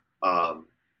 and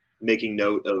making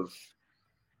note of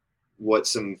what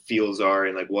some feels are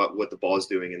and like what the ball's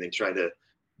doing, and then trying to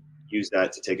use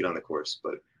that to take it on the course.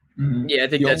 But yeah, I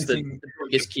think that's the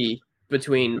biggest key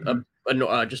between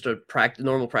just a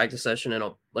normal practice session and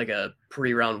a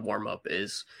pre-round warm-up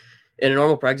is, in a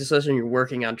normal practice session, you're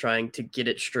working on trying to get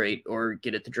it straight or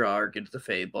get it to draw or get it to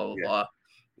fade, blah, blah, blah.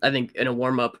 I think in a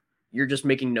warm-up, you're just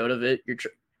making note of it.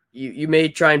 You may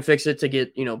try and fix it to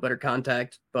get, better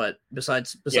contact, but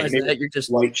besides that, you're just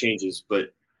light changes,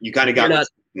 but you kind of got what you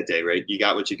got that day, right? You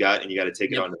got what you got, and you got to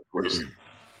take it on to the course.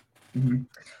 Mm-hmm.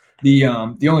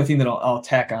 The only thing that I'll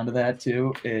tack onto that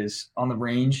too is on the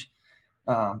range.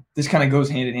 This kind of goes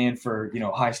hand in hand for,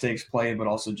 high stakes play, but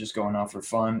also just going out for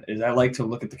fun, is I like to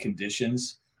look at the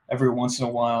conditions every once in a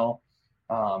while.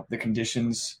 The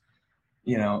conditions,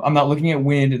 I'm not looking at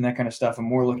wind and that kind of stuff. I'm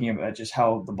more looking at just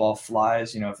how the ball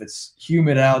flies. If it's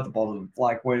humid out, the ball doesn't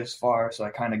fly quite as far. So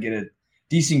I kind of get a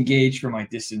decent gauge for my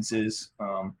distances.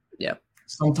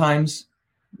 Sometimes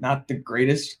not the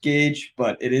greatest gauge,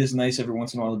 but it is nice every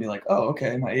once in a while to be like, oh,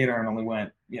 okay, my 8-iron only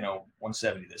went,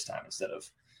 170 this time instead of,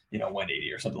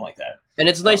 180 or something like that. And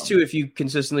it's nice too, if you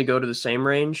consistently go to the same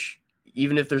range,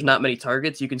 even if there's not many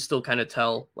targets, you can still kind of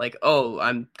tell, like, oh,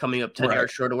 I'm coming up 10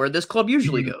 yards short of where this club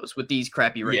usually goes with these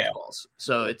crappy range balls.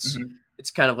 So it's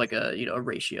kind of like a a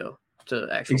ratio to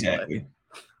actual play.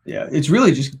 Yeah, it's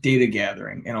really just data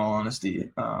gathering, in all honesty.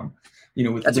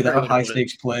 Without high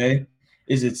stakes play,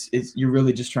 it's you're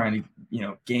really just trying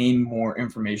to gain more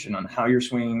information on how you're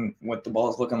swinging, what the ball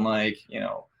is looking like.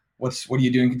 What are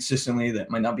you doing consistently that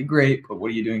might not be great, but what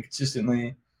are you doing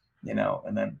consistently?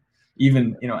 And then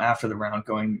even after the round,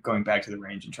 going back to the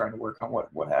range and trying to work on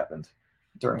what happened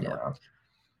during the round.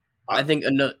 I think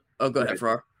another. Oh, go ahead,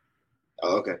 Farrar.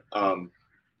 Oh, okay.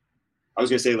 I was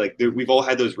gonna say, like, we've all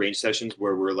had those range sessions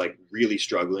where we're like really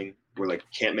struggling. We're like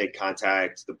can't make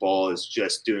contact. The ball is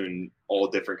just doing all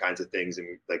different kinds of things,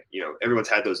 and like everyone's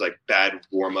had those like bad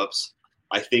warm ups.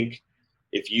 I think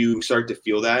if you start to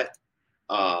feel that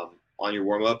on your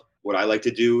warm up, what I like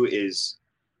to do is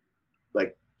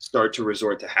like start to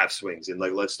resort to half swings, and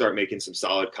like let's start making some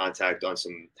solid contact on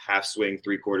some half swing,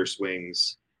 3/4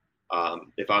 swings.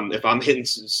 If I'm hitting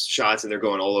shots and they're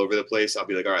going all over the place, I'll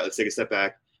be like, all right, let's take a step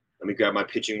back. Let me grab my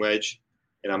pitching wedge,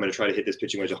 and I'm going to try to hit this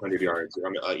pitching wedge 100 yards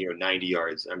or 90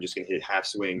 yards. I'm just going to hit half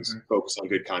swings, focus on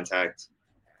good contact,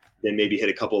 then maybe hit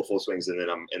a couple of full swings, and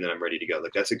then I'm ready to go.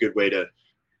 Like that's a good way to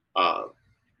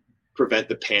prevent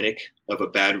the panic of a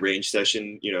bad range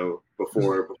session,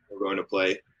 before going to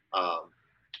play.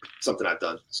 Something I've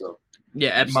done. So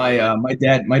yeah, absolutely.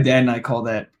 My dad and I call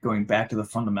that going back to the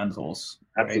fundamentals.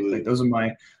 Right? Absolutely. Like those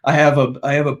are I have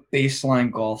a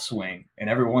baseline golf swing, and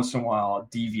every once in a while I'll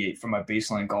deviate from my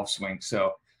baseline golf swing.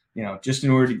 So, just in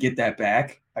order to get that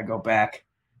back, I go back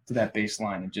to that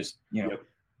baseline and just,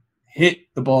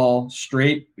 hit the ball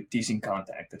straight with decent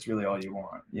contact. That's really all you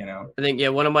want, I think,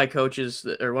 one of my coaches,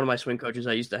 or one of my swing coaches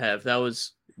I used to have, that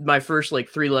was my first like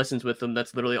 3 lessons with him.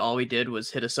 That's literally all we did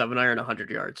was hit a 7-iron 100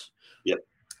 yards. Yep.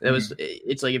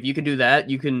 It's like, if you can do that,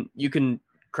 you can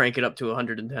crank it up to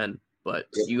 110. but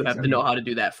Yep, you have to know how to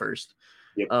do that first.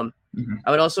 Yep.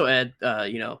 I would also add,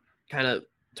 kind of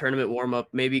tournament warm up,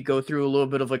 maybe go through a little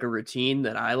bit of like a routine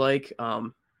that I like.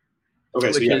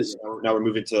 Okay, so now we're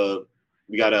moving to,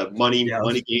 we got a money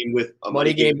game with a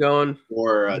money game going,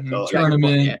 or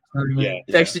tournament. You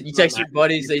text your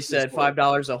buddies. They said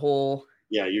 $5 a hole.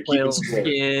 Yeah, you're keeping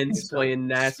skins, playing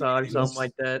NASA or something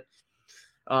like that.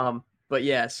 But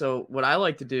yeah, so what I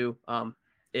like to do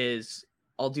is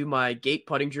I'll do my gate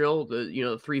putting drill,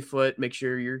 the 3 foot, make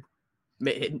sure you're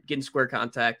getting square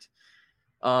contact.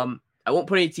 I won't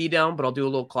put any tee down, but I'll do a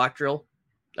little clock drill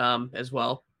as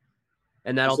well.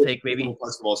 And that'll take maybe from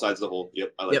all sides of the hole.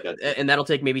 Yep, I like that. And that'll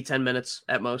take maybe 10 minutes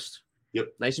at most. Yep.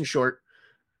 Nice and short.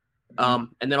 And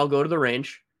then I'll go to the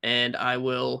range and I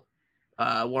will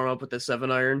warm up with the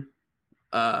 7-iron.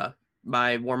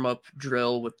 My warm-up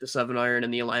drill with the 7-iron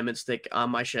and the alignment stick on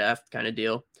my shaft kind of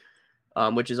deal,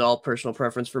 which is all personal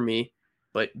preference for me,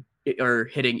 or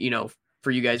hitting, for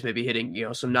you guys, maybe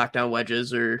hitting, some knockdown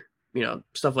wedges or,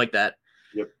 stuff like that.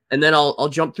 Yep. And then I'll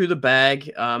jump through the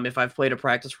bag. If I've played a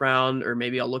practice round, or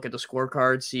maybe I'll look at the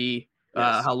scorecard, see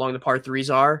how long the par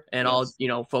 3s are, and I'll,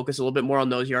 focus a little bit more on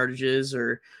those yardages,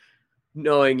 or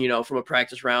knowing, from a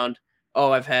practice round,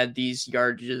 I've had these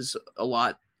yardages a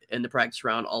lot in the practice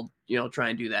round. I'll, try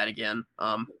and do that again.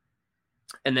 And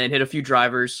then hit a few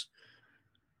drivers,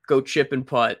 go chip and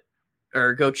putt,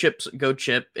 or go chip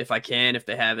if I can, if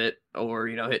they have it, or,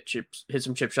 hit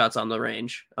some chip shots on the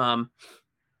range.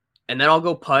 And then I'll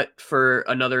go putt for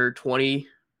another 20,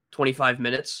 25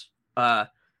 minutes.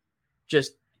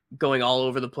 Just going all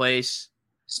over the place,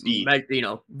 speed,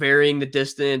 varying the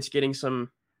distance, getting some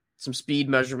speed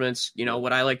measurements.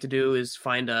 What I like to do is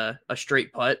find a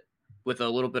straight putt with a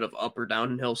little bit of up or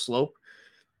downhill slope.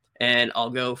 And I'll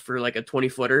go for like a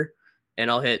 20-footer, and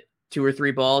I'll hit 2 or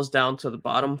 3 balls down to the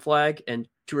bottom flag and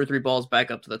 2 or 3 balls back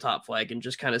up to the top flag, and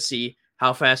just kind of see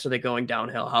how fast are they going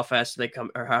downhill, how fast are they come,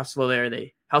 or how slow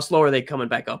are they coming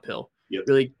back uphill. Yep.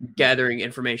 Really gathering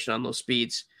information on those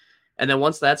speeds. And then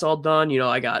once that's all done,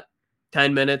 I got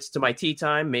 10 minutes to my tee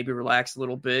time, maybe relax a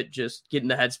little bit, just get in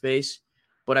the headspace.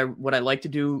 But what I like to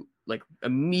do, like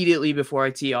immediately before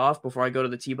I tee off, before I go to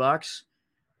the tee box,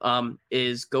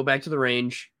 is go back to the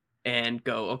range and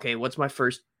go, okay, what's my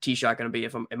first tee shot going to be?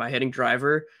 Am I hitting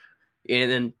driver? And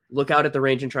then look out at the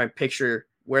range and try and picture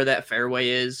where that fairway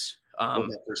is. What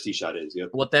that first tee shot is. Yep.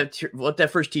 What that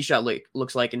first tee shot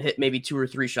looks like, and hit maybe 2 or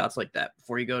 3 shots like that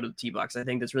before you go to the tee box. I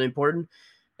think that's really important.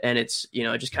 And it's,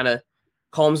 it just kind of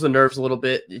calms the nerves a little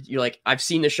bit. You're like, I've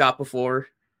seen the shot before.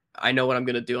 I know what I'm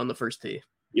going to do on the first tee.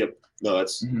 Yep. No,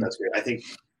 that's great. I think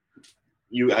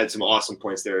you had some awesome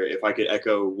points there. If I could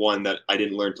echo one that I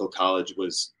didn't learn till college,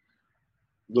 was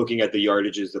looking at the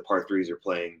yardages the par 3s are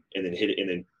playing, and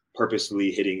then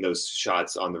purposefully hitting those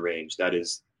shots on the range.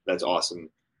 That's awesome.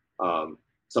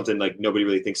 Something like nobody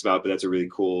really thinks about, but that's a really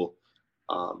cool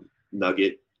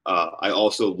nugget. I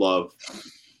also love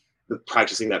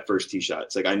practicing that first tee shot.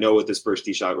 It's like, I know what this first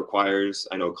tee shot requires.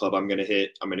 I know what club I'm going to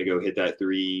hit. I'm going to go hit that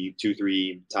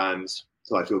 2-3 times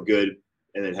till I feel good,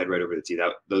 and then head right over the tee.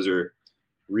 Those are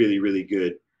really, really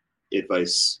good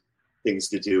advice, things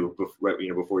to do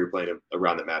before you're playing a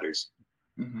round that matters.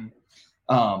 Mm-hmm.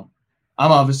 I'm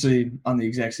obviously on the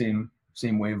exact same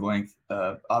wavelength.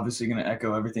 Obviously going to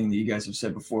echo everything that you guys have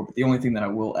said before, but the only thing that I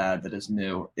will add that is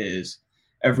new is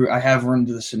I have run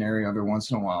into the scenario every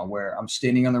once in a while where I'm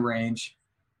standing on the range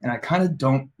and I kind of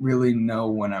don't really know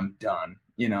when I'm done.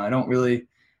 I don't really,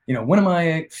 when am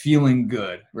I feeling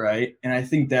good, right? And I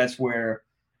think that's where,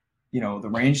 the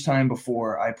range time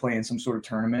before I play in some sort of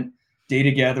tournament,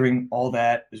 data gathering, all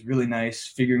that is really nice.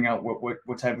 Figuring out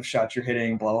what type of shots you're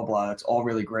hitting, blah, blah, blah. That's all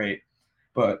really great.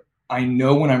 But I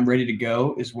know when I'm ready to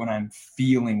go is when I'm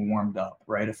feeling warmed up,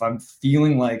 right? If I'm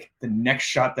feeling like the next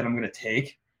shot that I'm going to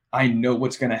take, I know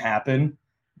what's going to happen.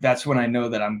 That's when I know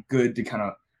that I'm good to kind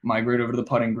of migrate over to the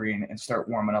putting green and start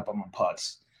warming up on my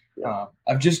putts. Yeah.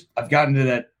 I've gotten to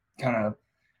that kind of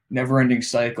never-ending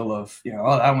cycle of,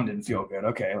 that one didn't feel good.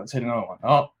 Okay, let's hit another one.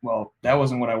 Oh, well, that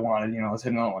wasn't what I wanted. Let's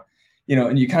hit another one.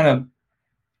 And you kind of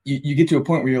you get to a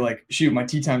point where you're like, shoot, my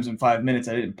tee time's in 5 minutes.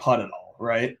 I didn't putt at all,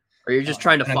 right? Or you're just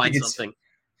trying to find something.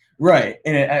 Right.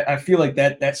 And I feel like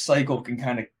that cycle can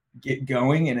kind of get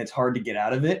going, and it's hard to get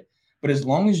out of it. But as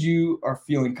long as you are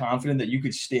feeling confident that you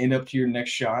could stand up to your next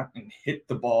shot and hit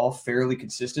the ball fairly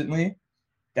consistently,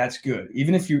 that's good.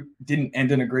 Even if you didn't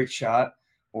end in a great shot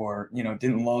or,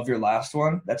 didn't love your last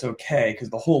one, that's okay,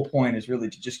 because the whole point is really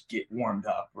to just get warmed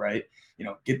up, right?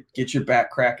 Get your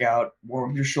back crack out, warm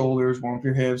up your shoulders, warm up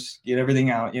your hips, get everything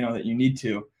out, that you need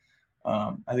to.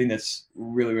 I think that's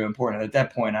really, really important. At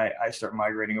that point, I start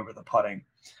migrating over the putting.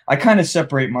 I kind of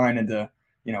separate mine into,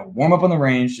 warm up on the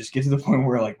range, just get to the point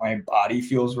where like my body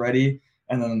feels ready.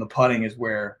 And then the putting is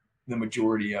where the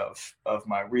majority of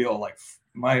my real, like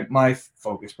my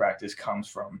focus practice comes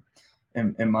from,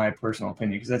 in my personal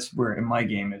opinion, because that's where in my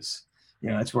game is,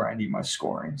 that's where I need my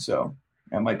scoring. So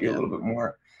that might be a little bit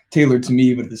more tailored to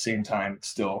me, but at the same time, it's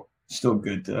still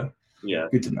good to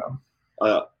know.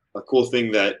 A cool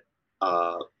thing that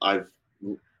I've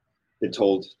been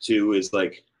told too is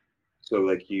like, so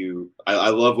like I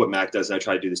love what Mac does, and I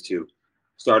try to do this too.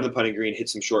 Start on the putting green, hit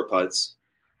some short putts,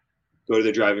 go to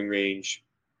the driving range,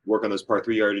 work on those par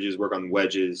 3 yardages, work on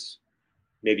wedges,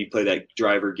 maybe play that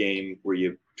driver game where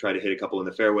you try to hit a couple in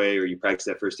the fairway or you practice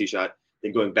that first tee shot,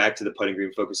 then going back to the putting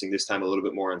green, focusing this time a little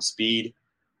bit more on speed.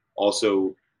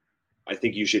 Also, I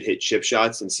think you should hit chip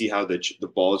shots and see how the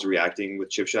ball is reacting with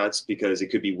chip shots, because it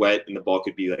could be wet and the ball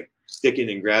could be like sticking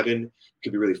and grabbing. It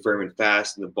could be really firm and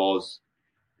fast and the ball's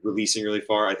releasing really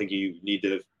far. I think you need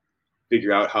to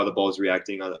figure out how the ball is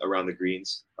reacting around the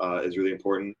greens is really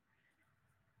important.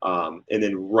 And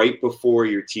then right before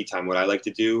your tee time, what I like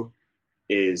to do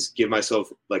is give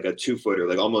myself like a 2-footer,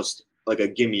 like almost like a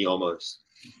gimme almost,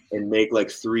 and make like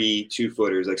 3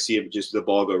 2-footers, like see if just the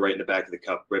ball go right in the back of the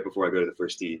cup right before I go to the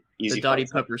first tee. Easy. The Dottie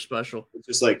Pepper special. It's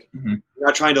just like you're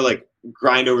not trying to like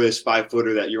grind over this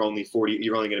 5-footer that you're only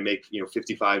going to make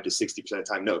 55 to 60% of the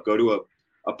time. No, go to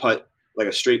a putt, like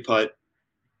a straight putt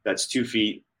that's 2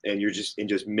 feet, and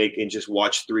just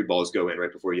watch 3 balls go in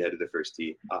right before you head to the first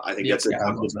tee. I think that's a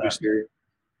confidence booster,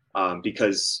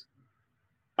 because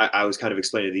I was kind of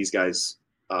explaining to these guys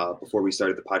before we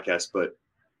started the podcast, but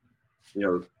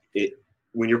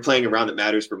when you're playing a round that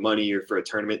matters for money or for a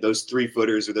tournament, those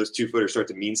 3-footers or those 2-footers start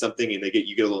to mean something, and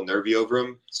you get a little nervy over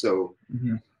them. So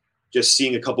just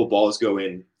seeing a couple balls go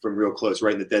in from real close,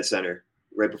 right in the dead center,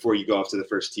 right before you go off to the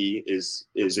first tee is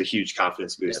a huge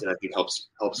confidence boost, and I think helps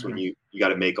when you got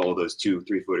to make all those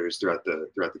 2-3-footers throughout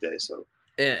the day. So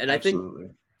and I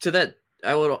think to that,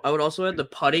 I would also add the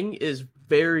putting is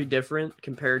very different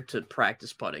compared to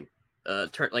practice putting.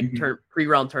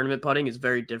 Pre-round tournament putting is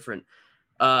very different.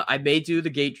 I may do the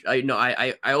gate.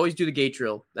 I always do the gate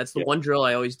drill. That's the one drill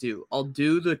I always do. I'll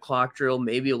do the clock drill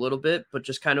maybe a little bit, but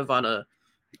just kind of on a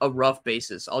rough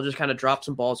basis. I'll just kind of drop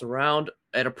some balls around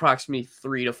at approximately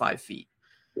 3 to 5 feet.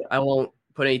 Yeah. I won't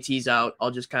put any tees out.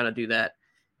 I'll just kind of do that.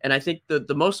 And I think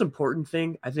the most important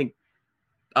thing,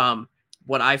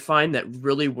 what I find that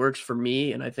really works for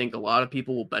me, and I think a lot of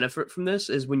people will benefit from this,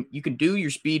 is when you can do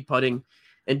your speed putting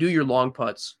and do your long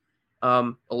putts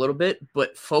a little bit,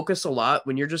 but focus a lot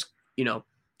when you're just,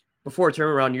 before a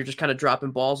tournament round, you're just kind of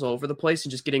dropping balls all over the place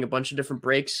and just getting a bunch of different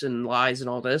breaks and lies and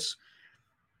all this.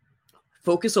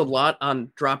 Focus a lot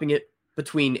on dropping it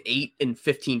between 8 and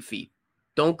 15 feet.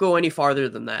 Don't go any farther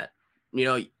than that.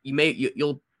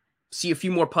 You'll see a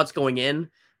few more putts going in,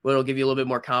 but it'll give you a little bit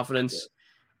more confidence.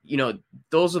 Yeah.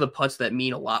 Those are the putts that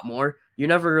mean a lot more. You're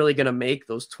never really going to make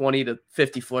those 20 to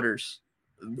 50 footers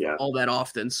all that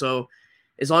often. So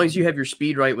as long as you have your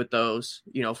speed right with those,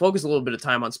 focus a little bit of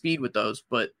time on speed with those,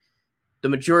 but the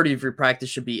majority of your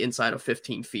practice should be inside of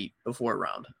 15 feet before a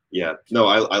round. Yeah, no,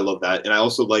 I love that. And I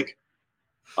also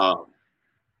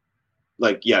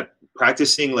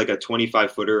practicing like a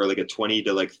 25-footer or like a 20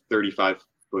 to like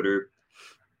 35-footer,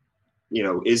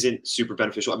 isn't super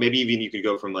beneficial. Maybe even you could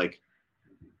go from like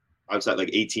outside like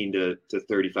 18 to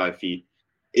 35 feet.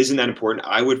 Isn't that important?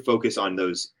 I would focus on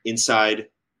those inside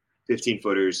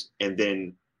 15-footers and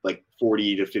then like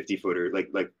 40 to 50-footer,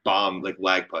 like bomb, like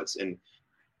lag putts. And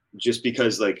just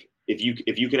because like if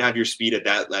you can have your speed at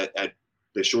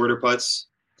the shorter putts,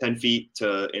 10 feet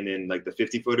and then like the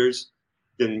 50-footers,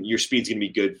 then your speed's going to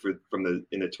be good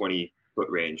in the 20-foot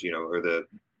range, or the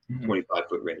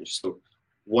 25-foot range. So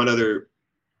one other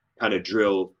kind of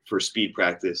drill for speed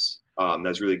practice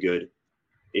that's really good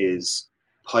is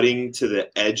putting to the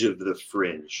edge of the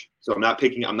fringe. So I'm not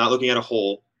looking at a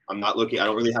hole. I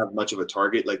don't really have much of a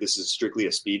target. Like this is strictly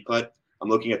a speed putt. I'm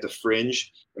looking at the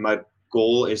fringe, and my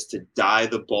goal is to die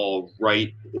the ball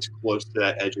right as close to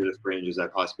that edge of the fringe as I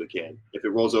possibly can. If it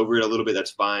rolls over it a little bit,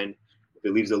 that's fine. If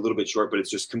it leaves it a little bit short, but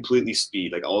it's just completely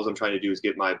speed. Like all I'm trying to do is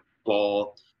get my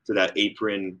ball to that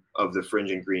apron of the fringe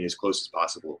and green as close as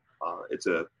possible. It's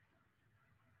a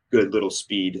good little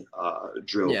speed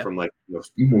drill from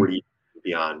 40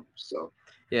 beyond. So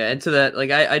yeah, and to that,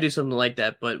 like I do something like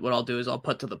that, but what I'll do is I'll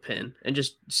putt to the pin and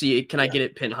just see, can I get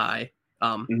it pin high?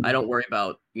 I don't worry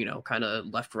about, kind of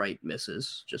left, right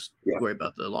misses, just worry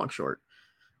about the long, short.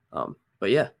 But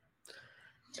yeah.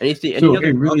 Anything, any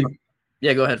other, really,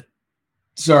 yeah, go ahead.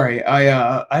 Sorry,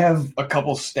 I have a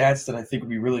couple stats that I think would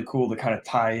be really cool to kind of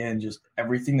tie in just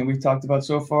everything that we've talked about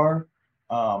so far.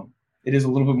 It is a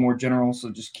little bit more general, so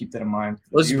just keep that in mind.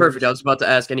 Well, this is perfect. I was about to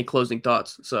ask any closing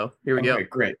thoughts, so here we go. Okay,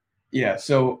 great. Yeah,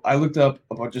 so I looked up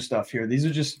a bunch of stuff here. These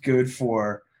are just good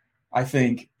for, I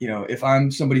think, if I'm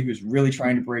somebody who's really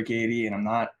trying to break 80 and I'm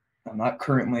not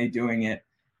currently doing it,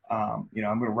 I'm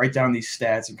going to write down these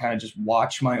stats and kind of just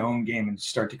watch my own game and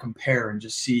start to compare and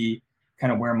just see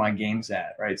kind of where my game's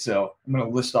at, right? So I'm going to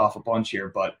list off a bunch here,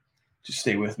 but just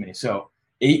stay with me. So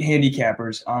 8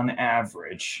 handicappers on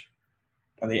average,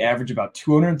 they average about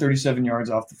 237 yards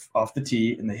off the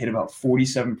tee, and they hit about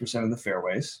 47% of the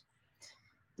fairways.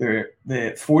 They're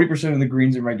 40% of the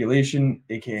greens in regulation,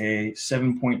 aka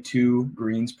 7.2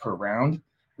 greens per round,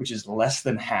 which is less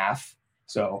than half.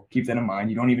 So keep that in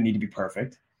mind. You don't even need to be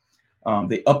perfect.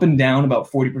 They up and down about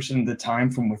 40% of the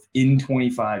time from within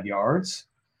 25 yards,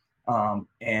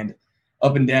 and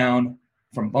up and down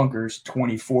from bunkers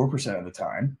 24% of the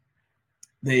time.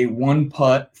 They one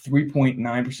putt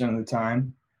 3.9% of the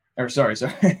time. Or sorry.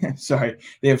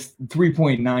 They have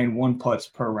 3.91 putts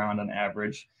per round on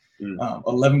average,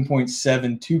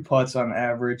 11.7 two putts on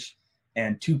average,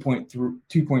 and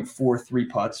 2.43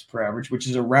 putts per average, which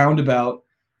is around about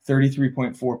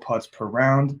 33.4 putts per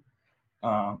round.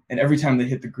 And every time they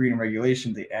hit the green in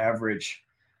regulation, they average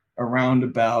around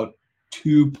about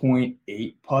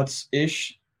 2.8 putts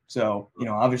ish. So,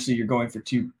 obviously you're going for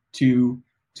two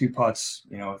putts,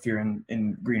 if you're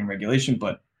in green regulation,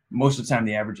 but most of the time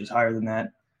the average is higher than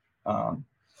that.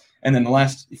 And then the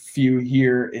last few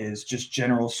here is just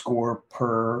general score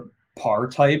per par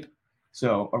type.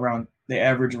 So they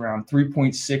average around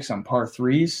 3.6 on par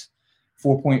threes,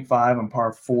 4.5 on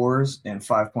par fours, and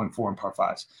 5.4 on par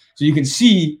fives. So you can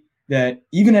see that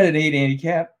even at an 8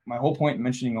 handicap, my whole point in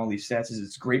mentioning all these stats is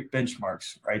it's great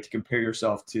benchmarks, right? To compare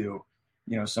yourself to,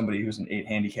 somebody who's an 8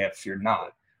 handicap if you're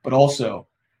not. But also,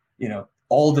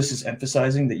 all this is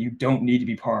emphasizing that you don't need to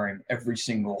be parring every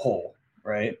single hole,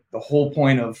 right? The whole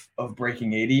point of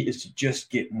breaking 80 is to just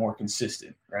get more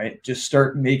consistent, right? Just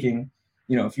start making,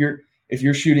 if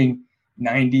you're shooting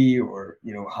 90 or,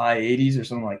 high 80s or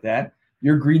something like that,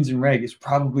 your greens and reg is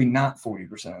probably not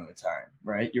 40% of the time,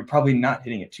 right? You're probably not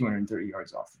hitting it 230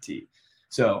 yards off the tee.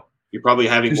 So you're probably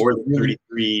having more than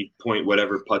 33 point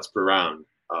whatever putts per round.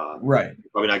 Right.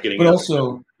 You're probably not getting. But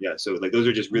also, yeah. So those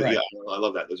are just really. Right. I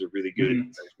love that. Those are really good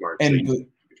benchmarks. And that you can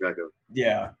keep track of.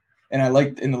 Yeah, and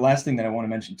the last thing that I want to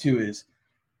mention too is,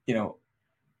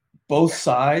 both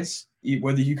sides,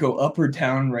 whether you go up or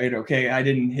down, right? Okay, I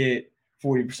didn't hit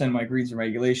 40% of my greens in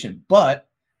regulation, but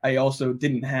I also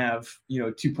didn't have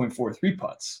 2.43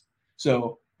 putts.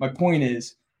 So my point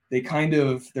is,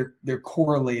 they're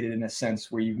correlated in a sense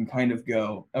where you can kind of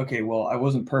go, okay, well, I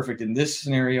wasn't perfect in this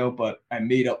scenario, but I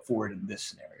made up for it in this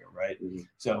scenario, right? Mm-hmm.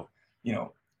 So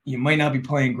you might not be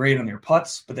playing great on your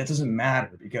putts, but that doesn't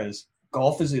matter because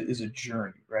golf is a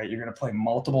journey, right? You're going to play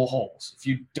multiple holes. If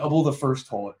you double the first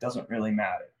hole, it doesn't really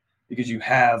matter because you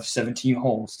have 17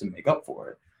 holes to make up for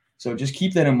it. So just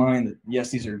keep that in mind that,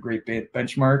 yes, these are a great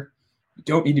benchmark. You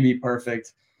don't need to be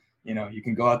perfect. You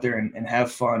can go out there and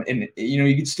have fun. And,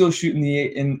 you can still shoot in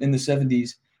the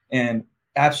 70s and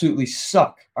absolutely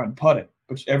suck on putting,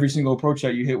 but every single approach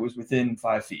shot you hit was within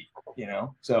 5 feet,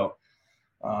 So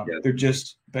they're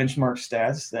just benchmark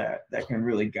stats that can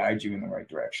really guide you in the right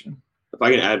direction. If I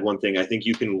can add one thing, I think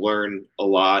you can learn a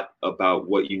lot about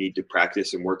what you need to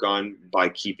practice and work on by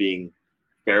keeping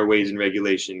fairways in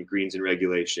regulation, greens in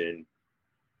regulation,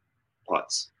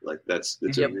 putts. Like that's a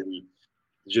really,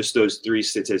 just those 3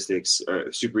 statistics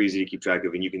are super easy to keep track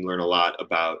of, and you can learn a lot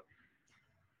about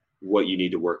what you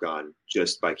need to work on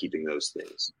just by keeping those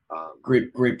things.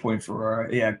 Great point,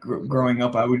 Ferrara. Yeah, growing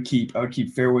up, I would keep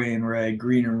fairway and reg,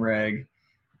 green and reg,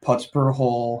 putts per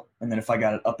hole, and then if I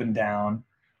got it up and down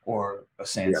or a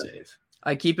sand save.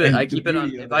 I keep it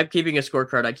on. If I'm keeping a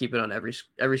scorecard, I keep it on every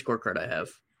scorecard I have.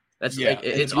 That's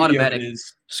it's automatic.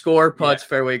 Score, putts,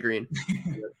 fairway, green.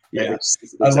 Yeah,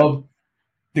 I love.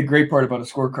 The great part about a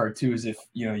scorecard too is if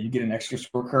you get an extra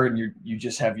scorecard and you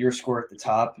just have your score at the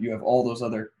top, you have all those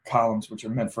other columns which are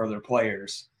meant for other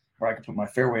players. Where I can put my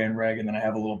fairway and reg, and then I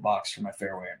have a little box for my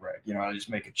fairway and reg. I just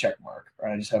make a check mark, or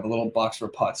I just have a little box for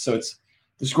putts. So it's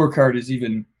the scorecard is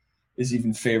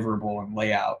even favorable in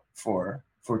layout for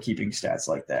keeping stats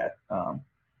like that.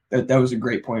 That was a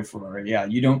great point for it. Yeah,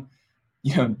 you don't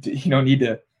need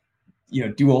to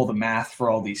do all the math for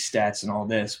all these stats and all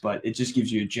this, but it just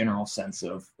gives you a general sense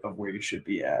of where you should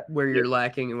be at, where you're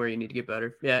lacking and where you need to get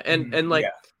better. Yeah. And I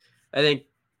think,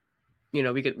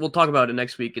 we'll talk about it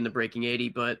next week in the Breaking 80,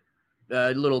 but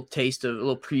a little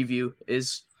preview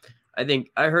is I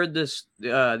think I heard this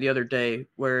the other day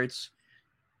where it's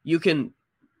you can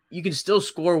still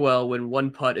score well when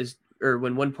one putt is or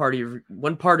when one part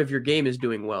of your game is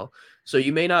doing well. So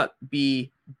you may not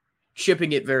be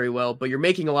chipping it very well, but you're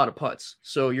making a lot of putts.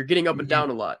 So you're getting up and down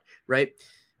a lot, right?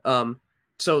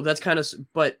 So that's kind of,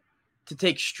 but to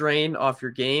take strain off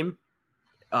your game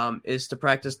is to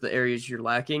practice the areas you're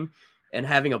lacking, and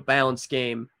having a balanced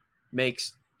game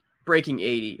makes breaking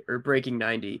 80 or breaking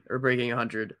 90 or breaking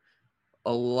 100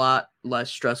 a lot less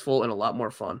stressful and a lot more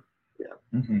fun. Yeah.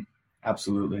 Mm-hmm.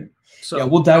 Absolutely. So yeah,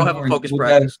 we'll dive have more a focus we'll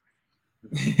practice.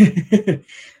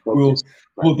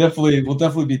 We'll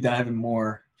definitely be diving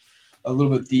more a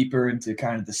little bit deeper into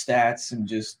kind of the stats and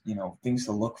just, things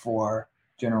to look for,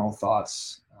 general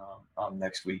thoughts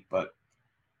next week. But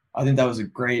I think that was a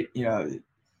great,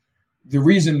 the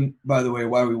reason, by the way,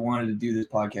 why we wanted to do this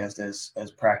podcast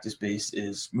as practice based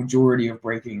is majority of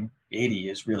breaking 80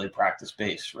 is really practice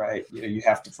based, right? You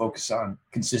have to focus on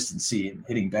consistency and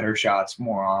hitting better shots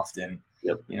more often.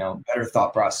 Yep. Better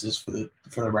thought process for the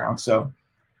round. So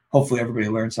hopefully everybody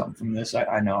learned something from this.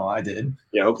 I know I did.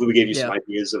 Yeah, hopefully we gave you some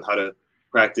ideas of how to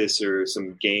practice or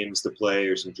some games to play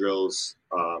or some drills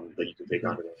that you can take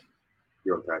on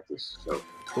your own practice. So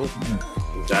cool.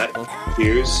 With that,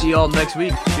 cheers. See you all next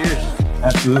week. Cheers.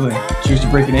 Absolutely. Cheers to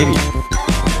breaking 80.